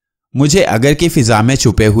 मुझे अगर की फिजा में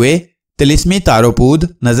छुपे हुए तिलिस्मी तारोपूद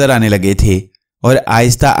नजर आने लगे थे और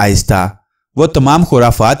आहिस्ता आहिस्ता वो तमाम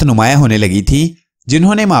खुराफात नुमाया होने लगी थी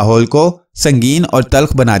जिन्होंने माहौल को संगीन और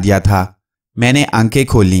तल्ख बना दिया था। मैंने आंखें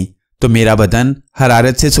खोली तो मेरा बदन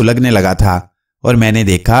हरारत से सुलगने लगा था और मैंने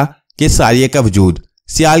देखा कि सारिया का वजूद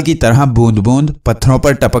सियाल की तरह बूंद बूंद पत्थरों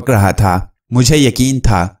पर टपक रहा था। मुझे यकीन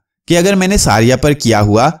था कि अगर मैंने सारिया पर किया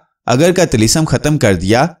हुआ अगर का तिलिस्म खत्म कर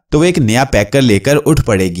दिया तो वो एक नया पैकर लेकर उठ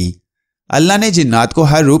पड़ेगी। अल्लाह ने जिन्नात को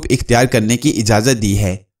हर रूप इख्तियार करने की इजाजत दी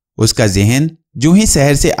है। उसका जहन जो ही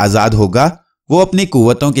सहर से आजाद होगा वो अपनी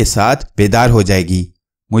कुव्वतों के साथ बेदार हो जाएगी।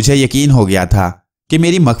 मुझे यकीन हो गया था कि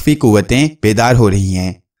मेरी मख्फी कुव्वतें बेदार हो रही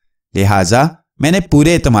हैं, लिहाजा मैंने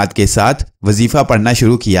पूरे एतमाद के साथ वजीफा पढ़ना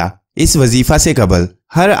शुरू किया। इस वजीफा से कबल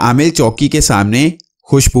हर आमिल चौकी के सामने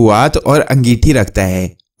खुशबुआत और अंगीठी रखता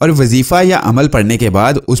है और वजीफा या अमल पढ़ने के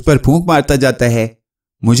बाद उस पर फूंक मारता जाता है।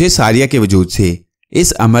 मुझे सारिया के वजूद से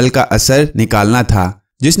इस अमल का असर निकालना था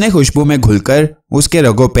जिसने खुशबू में घुलकर उसके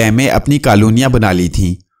रगो पै में अपनी कॉलोनियां बना ली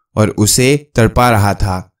थीं और उसे तड़पा रहा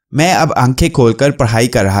था। मैं अब आंखें खोलकर पढ़ाई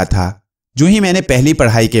कर रहा था। जो ही मैंने पहली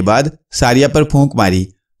पढ़ाई के बाद सारिया पर फूंक मारी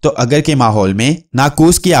तो अगर के माहौल में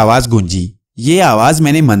नाकूस की आवाज गूंजी। ये आवाज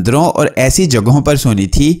मैंने मंदिरों और ऐसी जगहों पर सुनी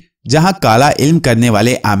थी जहां काला इल्म करने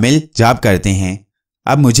वाले आमिल जाप करते हैं।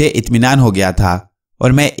 अब मुझे इत्मीनान हो गया था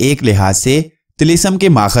और मैं एक लिहाज से तिलिस्म के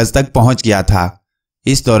माखज तक पहुंच गया था।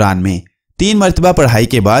 इस दौरान में 3 मरतबा पढ़ाई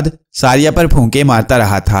के बाद सारिया पर फूंके मारता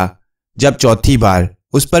रहा था। जब चौथी बार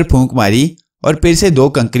उस पर फूंक मारी और फिर से 2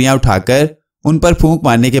 कंकरियां उठाकर उन पर फूंक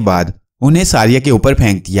मारने के बाद उन्हें सारिया के ऊपर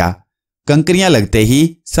फेंक दिया। कंकरियां लगते ही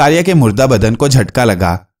सारिया के मुर्दा बदन को झटका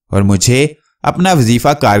लगा और मुझे अपना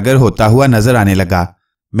वजीफा कारगर होता हुआ नजर आने लगा।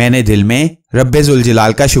 میں نے دل میں رب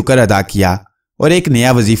ذوالجلال کا شکر ادا کیا اور ایک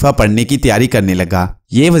نیا وظیفہ پڑھنے کی تیاری کرنے لگا۔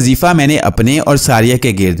 یہ وظیفہ میں نے اپنے اور ساریہ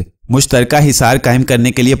کے گرد مشترکہ حصار قائم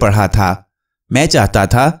کرنے کے لیے پڑھا تھا۔ میں چاہتا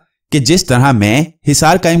تھا کہ جس طرح میں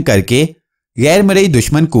حصار قائم کر کے غیر مرئی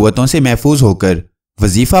دشمن قوتوں سے محفوظ ہو کر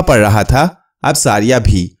وظیفہ پڑھ رہا تھا، اب ساریہ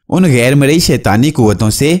بھی ان غیر مرئی شیطانی قوتوں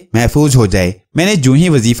سے محفوظ ہو جائے۔ میں نے جو ہی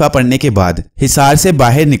وظیفہ پڑھنے کے بعد حصار سے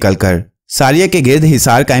باہر نکل کر ساریہ کے گرد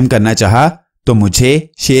حصار قائم کرنا چاہا تو مجھے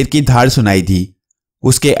شیر کی دھاڑ سنائی دی۔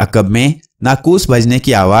 اس کے عقب میں ناقوس بجنے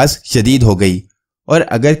کی آواز شدید ہو گئی اور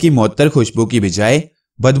اگر کی معطر خوشبو کی بجائے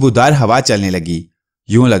بدبودار ہوا چلنے لگی۔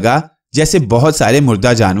 یوں لگا جیسے بہت سارے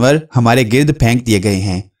مردہ جانور ہمارے گرد پھینک دیے گئے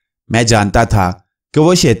ہیں۔ میں جانتا تھا کہ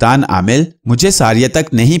وہ شیطان عامل مجھے ساریہ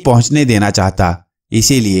تک نہیں پہنچنے دینا چاہتا،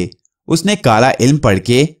 اسی لیے اس نے کالا علم پڑھ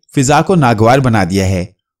کے فضا کو ناگوار بنا دیا ہے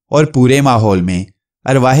اور پورے ماحول میں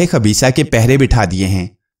ارواح خبیثہ کے پہرے بٹھا دیے ہیں۔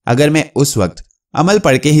 اگر میں اس وقت عمل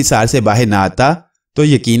پڑھ کے حصار سے باہر نہ آتا تو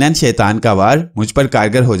یقیناً شیطان کا وار مجھ پر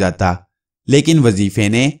کارگر ہو جاتا، لیکن وظیفے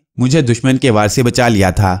نے مجھے دشمن کے وار سے بچا لیا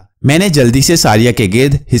تھا۔ میں نے جلدی سے ساریہ کے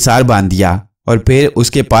گرد حصار باندھ دیا اور پھر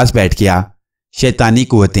اس کے پاس بیٹھ گیا۔ شیطانی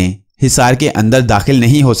قوتیں حصار کے اندر داخل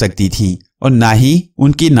نہیں ہو سکتی تھیں اور نہ ہی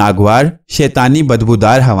ان کی ناگوار شیطانی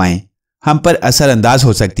بدبودار ہوائیں ہم پر اثر انداز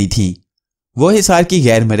ہو سکتی تھیں۔ وہ حصار کی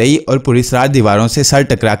غیر مرئی اور پراسرار دیواروں سے سر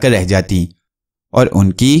ٹکرا کر رہ جاتی اور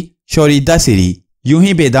ان کی شوریدہ سری یوں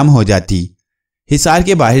ہی بے دم ہو جاتی۔ حصار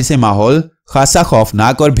کے باہر سے ماحول خاصا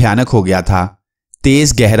خوفناک اور بھیانک ہو گیا تھا۔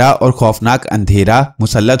 تیز گہرا اور خوفناک اندھیرا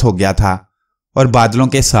مسلط ہو گیا تھا اور بادلوں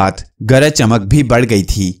کے ساتھ گرج چمک بھی بڑھ گئی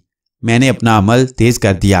تھی۔ میں نے اپنا عمل تیز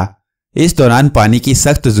کر دیا۔ اس دوران پانی کی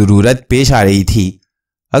سخت ضرورت پیش آ رہی تھی۔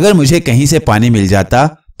 اگر مجھے کہیں سے پانی مل جاتا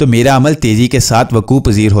تو میرا عمل تیزی کے ساتھ وقوع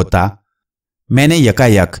پذیر ہوتا۔ میں نے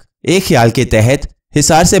یکایک ایک خیال کے تحت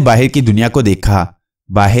حصار سے باہر کی دنیا کو دیکھا۔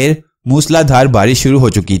 باہر موسلا دھار بارش شروع ہو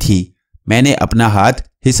چکی تھی۔ میں نے اپنا ہاتھ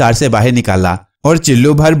حصار سے باہر نکالا اور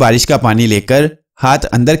چلو بھر بارش کا پانی لے کر ہاتھ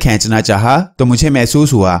اندر کھینچنا چاہا تو مجھے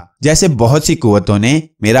محسوس ہوا جیسے بہت سی قوتوں نے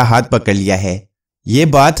میرا ہاتھ پکڑ لیا ہے۔ یہ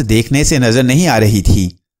بات دیکھنے سے نظر نہیں آ رہی تھی،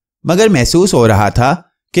 مگر محسوس ہو رہا تھا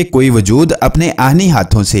کہ کوئی وجود اپنے آہنی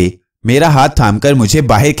ہاتھوں سے میرا ہاتھ تھام کر مجھے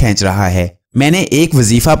باہر کھینچ رہا ہے۔ میں نے ایک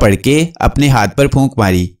وظیفہ پڑھ کے اپنے ہاتھ پر پھونک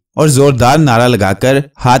ماری اور زوردار نعرہ لگا کر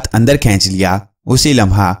ہاتھ اندر کھینچ لیا۔ اسی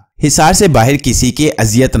لمحہ حصار سے باہر کسی کے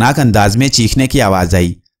اذیتناک انداز میں چیخنے کی آواز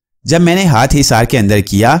آئی۔ جب میں نے ہاتھ حصار کے اندر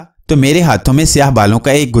کیا تو میرے ہاتھوں میں سیاہ بالوں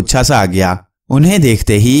کا ایک گچھا سا آ گیا۔ انہیں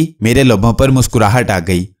دیکھتے ہی میرے لبوں پر مسکراہٹ آ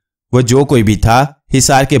گئی۔ وہ جو کوئی بھی تھا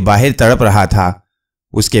حصار کے باہر تڑپ رہا تھا۔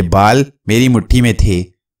 اس کے بال میری مٹھی میں تھے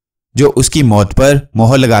جو اس کی موت پر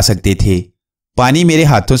مہر لگا سکتے تھے۔ پانی میرے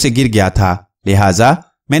ہاتھوں سے گر گیا تھا، لہٰذا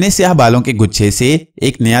میں نے سیاہ بالوں کے گچھے سے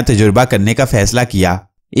ایک نیا تجربہ کرنے کا فیصلہ کیا۔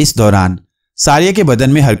 اس دوران ساریہ کے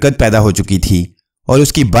بدن میں حرکت پیدا ہو چکی تھی اور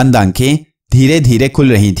اس کی بند آنکھیں دھیرے دھیرے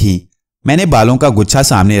کھل رہی تھیں۔ میں نے بالوں کا گچھا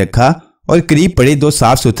سامنے رکھا اور قریب پڑے دو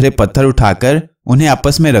صاف ستھرے پتھر اٹھا کر انہیں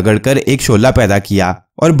آپس میں رگڑ کر ایک شعلہ پیدا کیا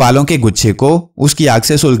اور بالوں کے گچھے کو اس کی آگ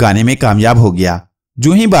سے سلگانے میں کامیاب ہو گیا۔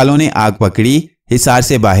 جو ہی بالوں نے آگ پکڑی، حصار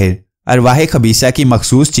سے باہر ارواح خبیثہ کی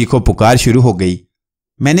مخصوص چیخو پکار شروع ہو گئی۔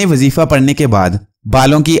 میں نے وظیفہ پڑھنے کے بعد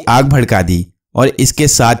بالوں کی آگ بھڑکا دی اور اس کے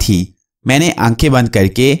ساتھ ہی میں نے آنکھیں بند کر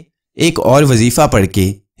کے ایک اور وظیفہ پڑھ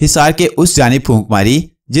کے حصار کے اس جانب پھونک ماری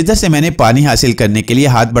جدھر سے میں نے پانی حاصل کرنے کے لیے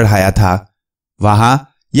ہاتھ بڑھایا تھا۔ وہاں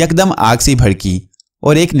یکدم آگ سی بھڑکی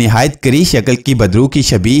اور ایک نہایت کری شکل کی بدرو کی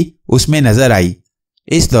شبیہ اس میں نظر آئی۔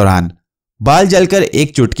 اس دوران بال جل کر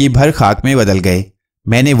ایک چٹکی بھر خاک میں بدل گئے۔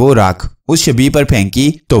 میں نے وہ راکھ اس شبیہ پر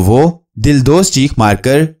پھینکی تو وہ دلدوز چیخ مار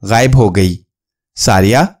کر غائب ہو گئی۔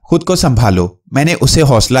 ساریہ، خود کو سنبھالو، میں نے اسے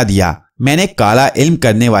حوصلہ دیا۔ میں نے کالا علم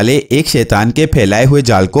کرنے والے ایک شیطان کے پھیلائے ہوئے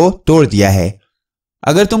جال کو توڑ دیا ہے۔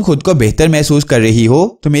 اگر تم خود کو بہتر محسوس کر رہی ہو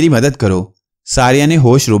تو میری مدد کرو۔ ساریہ نے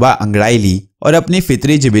ہوش ربا انگڑائی لی اور اپنی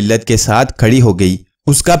فطری جبلت کے ساتھ کھڑی ہو گئی۔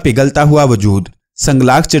 اس کا پگھلتا ہوا وجود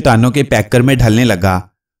سنگلاخ چٹانوں کے پیکر میں ڈھلنے لگا۔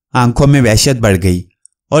 آنکھوں میں وحشت بڑھ گئی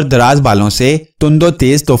اور دراز بالوں سے تند و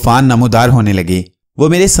تیز طوفان نمودار ہونے لگے۔ وہ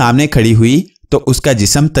میرے سامنے کھڑی ہوئی تو اس کا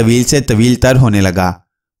جسم طویل سے طویل تر ہونے لگا۔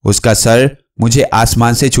 اس کا سر مجھے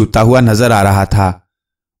آسمان سے چھوتا ہوا نظر آ رہا تھا۔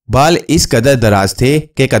 بال اس قدر دراز تھے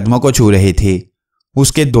کہ قدموں کو چھو رہے تھے۔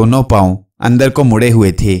 اس کے دونوں پاؤں اندر کو مڑے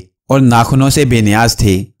ہوئے تھے اور ناخنوں سے بے نیاز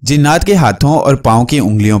تھے۔ جنات کے ہاتھوں اور پاؤں کی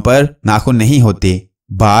انگلیوں پر ناخن نہیں ہوتے۔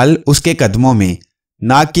 بال اس کے قدموں میں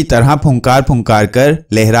ناک کی طرح پھنکار پھنکار کر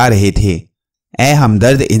لہرا رہے تھے۔ اے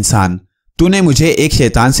ہمدرد انسان، تو نے مجھے ایک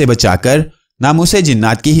شیطان سے بچا کر ناموس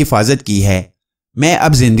جنات کی حفاظت کی ہے۔ میں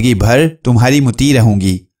اب زندگی بھر تمہاری مطیع رہوں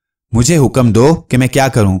گی۔ مجھے حکم دو کہ میں کیا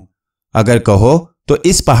کروں۔ اگر کہو تو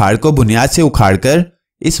اس پہاڑ کو بنیاد سے اکھاڑ کر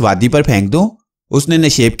اس وادی پر پھینک دوں۔ اس نے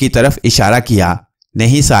نشیب کی طرف اشارہ کیا۔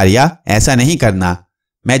 نہیں ساریہ، ایسا نہیں کرنا۔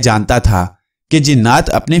 میں جانتا تھا کہ جنات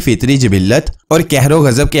اپنی فطری جبلت اور قہر و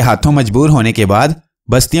غضب کے ہاتھوں مجبور ہونے کے بعد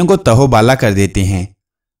بستیوں کو تہو بالا کر دیتے ہیں۔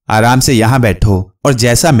 آرام سے یہاں بیٹھو اور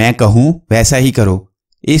جیسا میں کہوں ویسا ہی کرو۔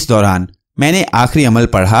 اس دوران میں نے آخری عمل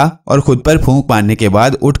پڑھا اور خود پر پھونک مارنے کے بعد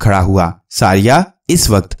اٹھ کھڑا ہوا۔ ساریہ، اس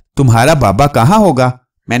وقت تمہارا بابا کہاں ہوگا؟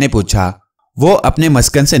 میں نے پوچھا۔ وہ اپنے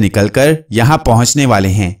مسکن سے نکل کر یہاں پہنچنے والے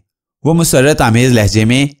ہیں، وہ مسرت آمیز لہجے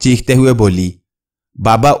میں چیختے ہوئے بولی۔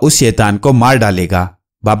 بابا اس شیطان کو مار ڈالے گا،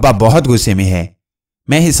 بابا بہت غصے میں ہے۔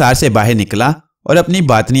 میں حصار سے باہر نکلا اور اپنی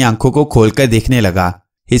باطنی آنکھوں کو کھول کر دیکھنے لگا۔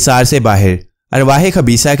 حصار سے باہر ارواح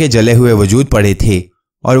خبیثہ کے جلے ہوئے وجود پڑے تھے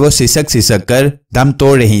اور وہ سسک سسک کر دم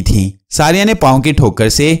توڑ رہی تھیں۔ ساریہ نے پاؤں کی ٹھوکر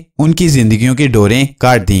سے ان کی زندگیوں کی ڈوریں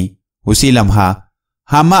کاٹ دیں۔ اسی لمحہ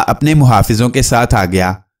حامہ اپنے محافظوں کے ساتھ آ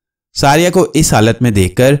گیا۔ ساریہ کو اس حالت میں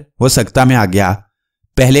دیکھ کر وہ سکتہ میں آ گیا۔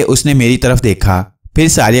 پہلے اس نے میری طرف دیکھا، پھر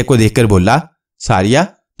ساریہ کو دیکھ کر بولا، ساریہ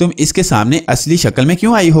تم اس کے سامنے اصلی شکل میں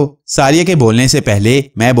کیوں آئی ہو؟ ساریہ کے بولنے سے پہلے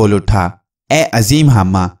میں بول اٹھا، اے عظیم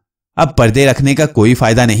حامہ، اب پردے رکھنے کا کوئی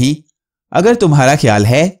فائدہ نہیں۔ اگر تمہارا خیال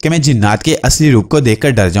ہے کہ میں جنات کے اصلی روپ کو دیکھ کر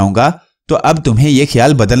ڈر جاؤں گا تو اب تمہیں یہ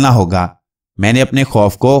خیال بدلنا ہوگا۔ میں نے اپنے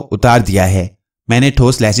خوف کو اتار دیا ہے۔ میں نے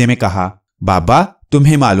ٹھوس لہجے میں کہا، بابا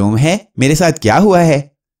تمہیں معلوم ہے میرے ساتھ کیا ہوا ہے؟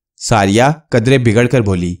 ساریہ قدرے بگڑ کر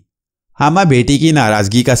بولی۔ حامہ بیٹی کی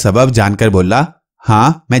ناراضگی کا سبب جان کر بولا،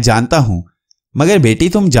 ہاں میں جانتا ہوں، مگر بیٹی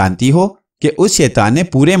تم جانتی ہو کہ اس شیطان نے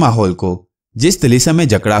پورے ماحول کو جس طلیسم میں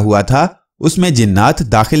جکڑا ہوا تھا اس میں جنات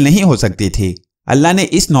داخل نہیں ہو سکتے تھے۔ اللہ نے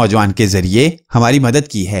اس نوجوان کے ذریعے ہماری مدد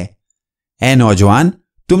کی ہے۔ اے نوجوان،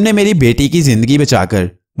 تم نے میری بیٹی کی زندگی بچا کر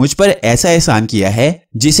مجھ پر ایسا احسان کیا ہے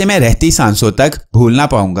جسے میں رہتی سانسوں تک بھول نہ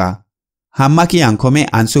پاؤں گا۔ حامہ کی آنکھوں میں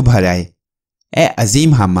آنسو بھر آئے۔ اے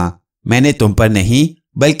عظیم حامہ، میں نے تم پر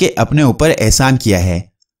نہیں بلکہ اپنے اوپر احسان کیا ہے۔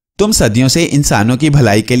 تم صدیوں سے انسانوں کی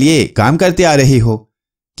بھلائی کے لیے کام کرتے آ رہی ہو،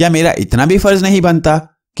 کیا میرا اتنا بھی فرض نہیں بنتا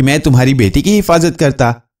کہ میں تمہاری بیٹی کی حفاظت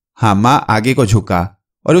کرتا؟ حامہ آگے کو جھکا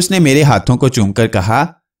اور اس نے میرے ہاتھوں کو چوم کر کہا،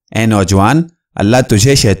 اے نوجوان، اللہ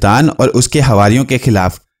تجھے شیطان اور اس کے حواریوں کے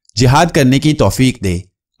خلاف جہاد کرنے کی توفیق دے۔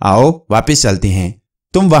 آؤ واپس چلتے ہیں،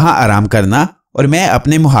 تم وہاں آرام کرنا اور میں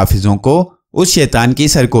اپنے محافظوں کو اس شیطان کی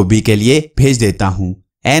سرکوبی کے لیے بھیج دیتا ہوں۔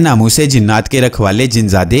 اے ناموس جنات کے رکھوالے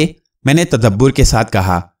جنزادے، میں نے تدبر کے ساتھ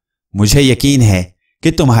کہا، مجھے یقین ہے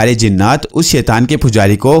کہ تمہارے جنات اس شیطان کے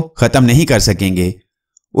پجاری کو ختم نہیں کر سکیں گے۔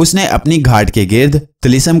 اس نے اپنی گھاٹ کے گرد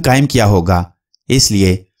طلیسم قائم کیا ہوگا، اس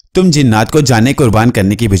لیے تم جنات کو جانے قربان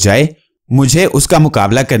کرنے کی بجائے مجھے اس کا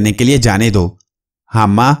مقابلہ کرنے کے لیے جانے دو۔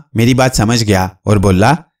 حامہ میری بات سمجھ گیا اور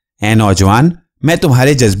بولا، اے نوجوان، میں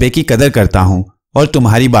تمہارے جذبے کی قدر کرتا ہوں اور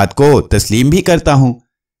تمہاری بات کو تسلیم بھی کرتا ہوں،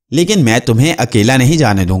 لیکن میں تمہیں اکیلا نہیں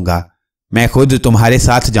جانے دوں گا، میں خود تمہارے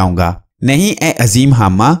ساتھ جاؤں گا۔ نہیں اے عظیم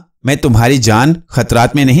حامہ، میں تمہاری جان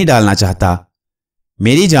خطرات میں نہیں ڈالنا چاہتا۔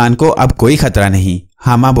 میری جان کو اب کوئی خطرہ نہیں،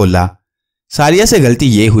 حامہ بولا۔ ساریہ سے غلطی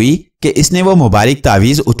یہ ہوئی کہ اس نے وہ مبارک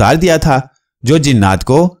تعویذ اتار دیا تھا جو جنات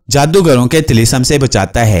کو جادوگروں کے طلیسم سے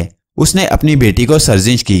بچاتا ہے۔ اس نے اپنی بیٹی کو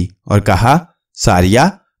سرزنش کی اور کہا، ساریہ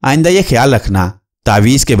آئندہ یہ خیال رکھنا،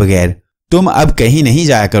 تعویذ کے بغیر تم اب کہیں نہیں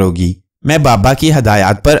جایا کرو گی، میں بابا کی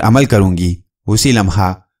ہدایات پر عمل کروں گی۔ اسی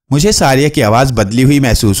لمحہ مجھے ساریہ کی آواز بدلی ہوئی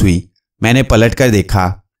محسوس ہوئی۔ میں نے پلٹ کر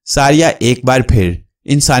دیکھا، ساریہ ایک بار پھر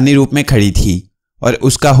انسانی روپ میں کھڑی تھی اور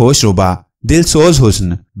اس کا ہوش ربا دل سوز حسن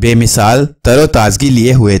بے مثال تر و تازگی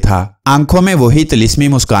لیے ہوئے تھا۔ آنکھوں میں وہی طلسمی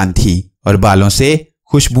مسکان تھی اور بالوں سے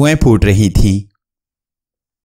خوشبوئیں پھوٹ رہی تھیں۔